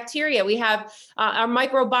live bacteria. We have our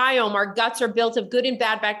microbiome. Our guts are built of good and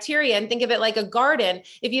bad bacteria. And think of it like a garden.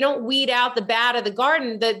 If you don't weed out the bad of the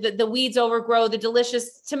garden, the weeds overgrow the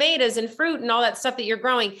delicious tomatoes and fruit and all that stuff that you're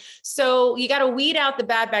growing. So you got to weed out the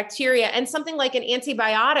bad bacteria, and something like an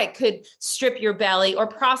antibiotic could strip your belly, or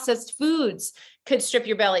processed foods could strip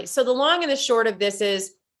your belly. So the long and the short of this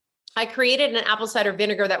is, I created an apple cider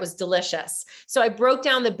vinegar that was delicious. So I broke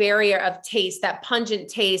down the barrier of taste, that pungent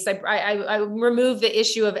taste. I removed the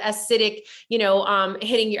issue of acidic,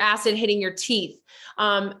 hitting your teeth.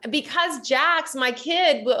 Because Jax, my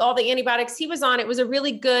kid, with all the antibiotics he was on, it was a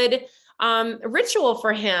really good ritual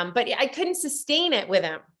for him, but I couldn't sustain it with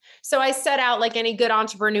him. So I set out like any good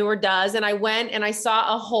entrepreneur does. And I went and I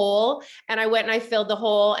saw a hole, and I went and I filled the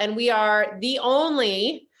hole. And we are the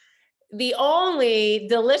only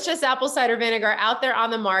delicious apple cider vinegar out there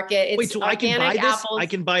on the market. It's Wait, so I can buy this? Apples. I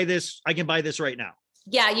can buy this right now.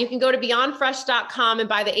 Yeah, you can go to beyondfresh.com and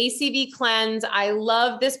buy the ACV cleanse. I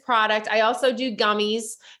love this product. I also do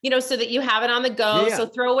gummies, so that you have it on the go. Yeah. So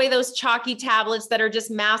throw away those chalky tablets that are just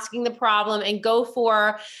masking the problem, and go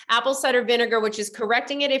for apple cider vinegar, which is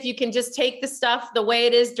correcting it. If you can just take the stuff the way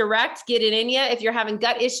it is direct, get it in you. If you're having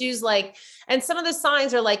gut issues, and some of the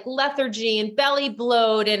signs are like lethargy and belly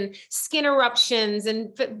bloat and skin eruptions and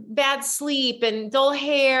bad sleep and dull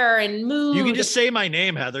hair and mood. You can just say my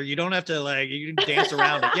name, Heather. You don't have to you can dance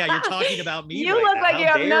around it. Yeah, you're talking about me. You right look now. like How you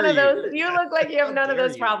have dare none of you? those. You look like you have none of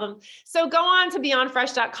those problems. So go on to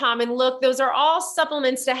beyondfresh.com and look. Those are all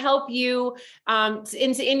supplements to help you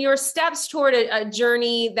in your steps toward a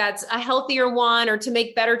journey that's a healthier one, or to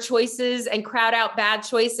make better choices and crowd out bad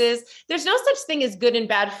choices. There's no such thing as good and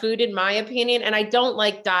bad food, in my opinion, and I don't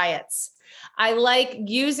like diets. I like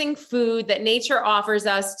using food that nature offers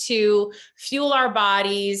us to fuel our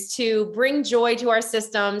bodies, to bring joy to our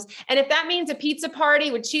systems. And if that means a pizza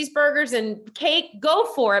party with cheeseburgers and cake, go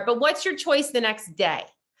for it. But what's your choice the next day?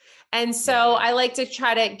 And so I like to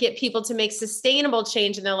try to get people to make sustainable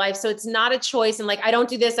change in their life. So it's not a choice. And I don't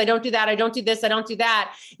do this, I don't do that, I don't do this, I don't do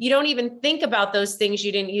that. You don't even think about those things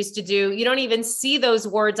you didn't used to do. You don't even see those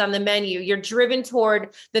words on the menu. You're driven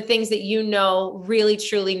toward the things that really,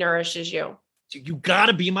 truly nourishes you. You got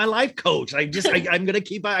to be my life coach. I'm going to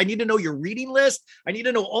keep, I need to know your reading list. I need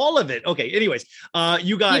to know all of it. Okay. Anyways,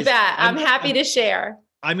 you guys. You bet. I'm happy to share.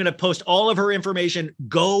 I'm going to post all of her information.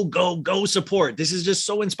 Go support. This is just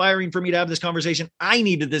so inspiring for me to have this conversation. I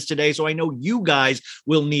needed this today, so I know you guys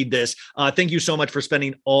will need this. Thank you so much for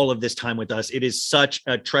spending all of this time with us. It is such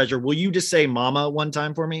a treasure. Will you just say mama one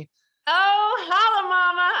time for me? Oh, holla,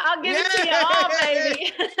 mama. I'll give it to you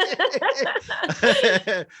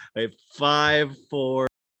all, baby. 5, 4.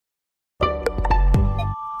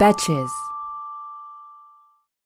 Betches.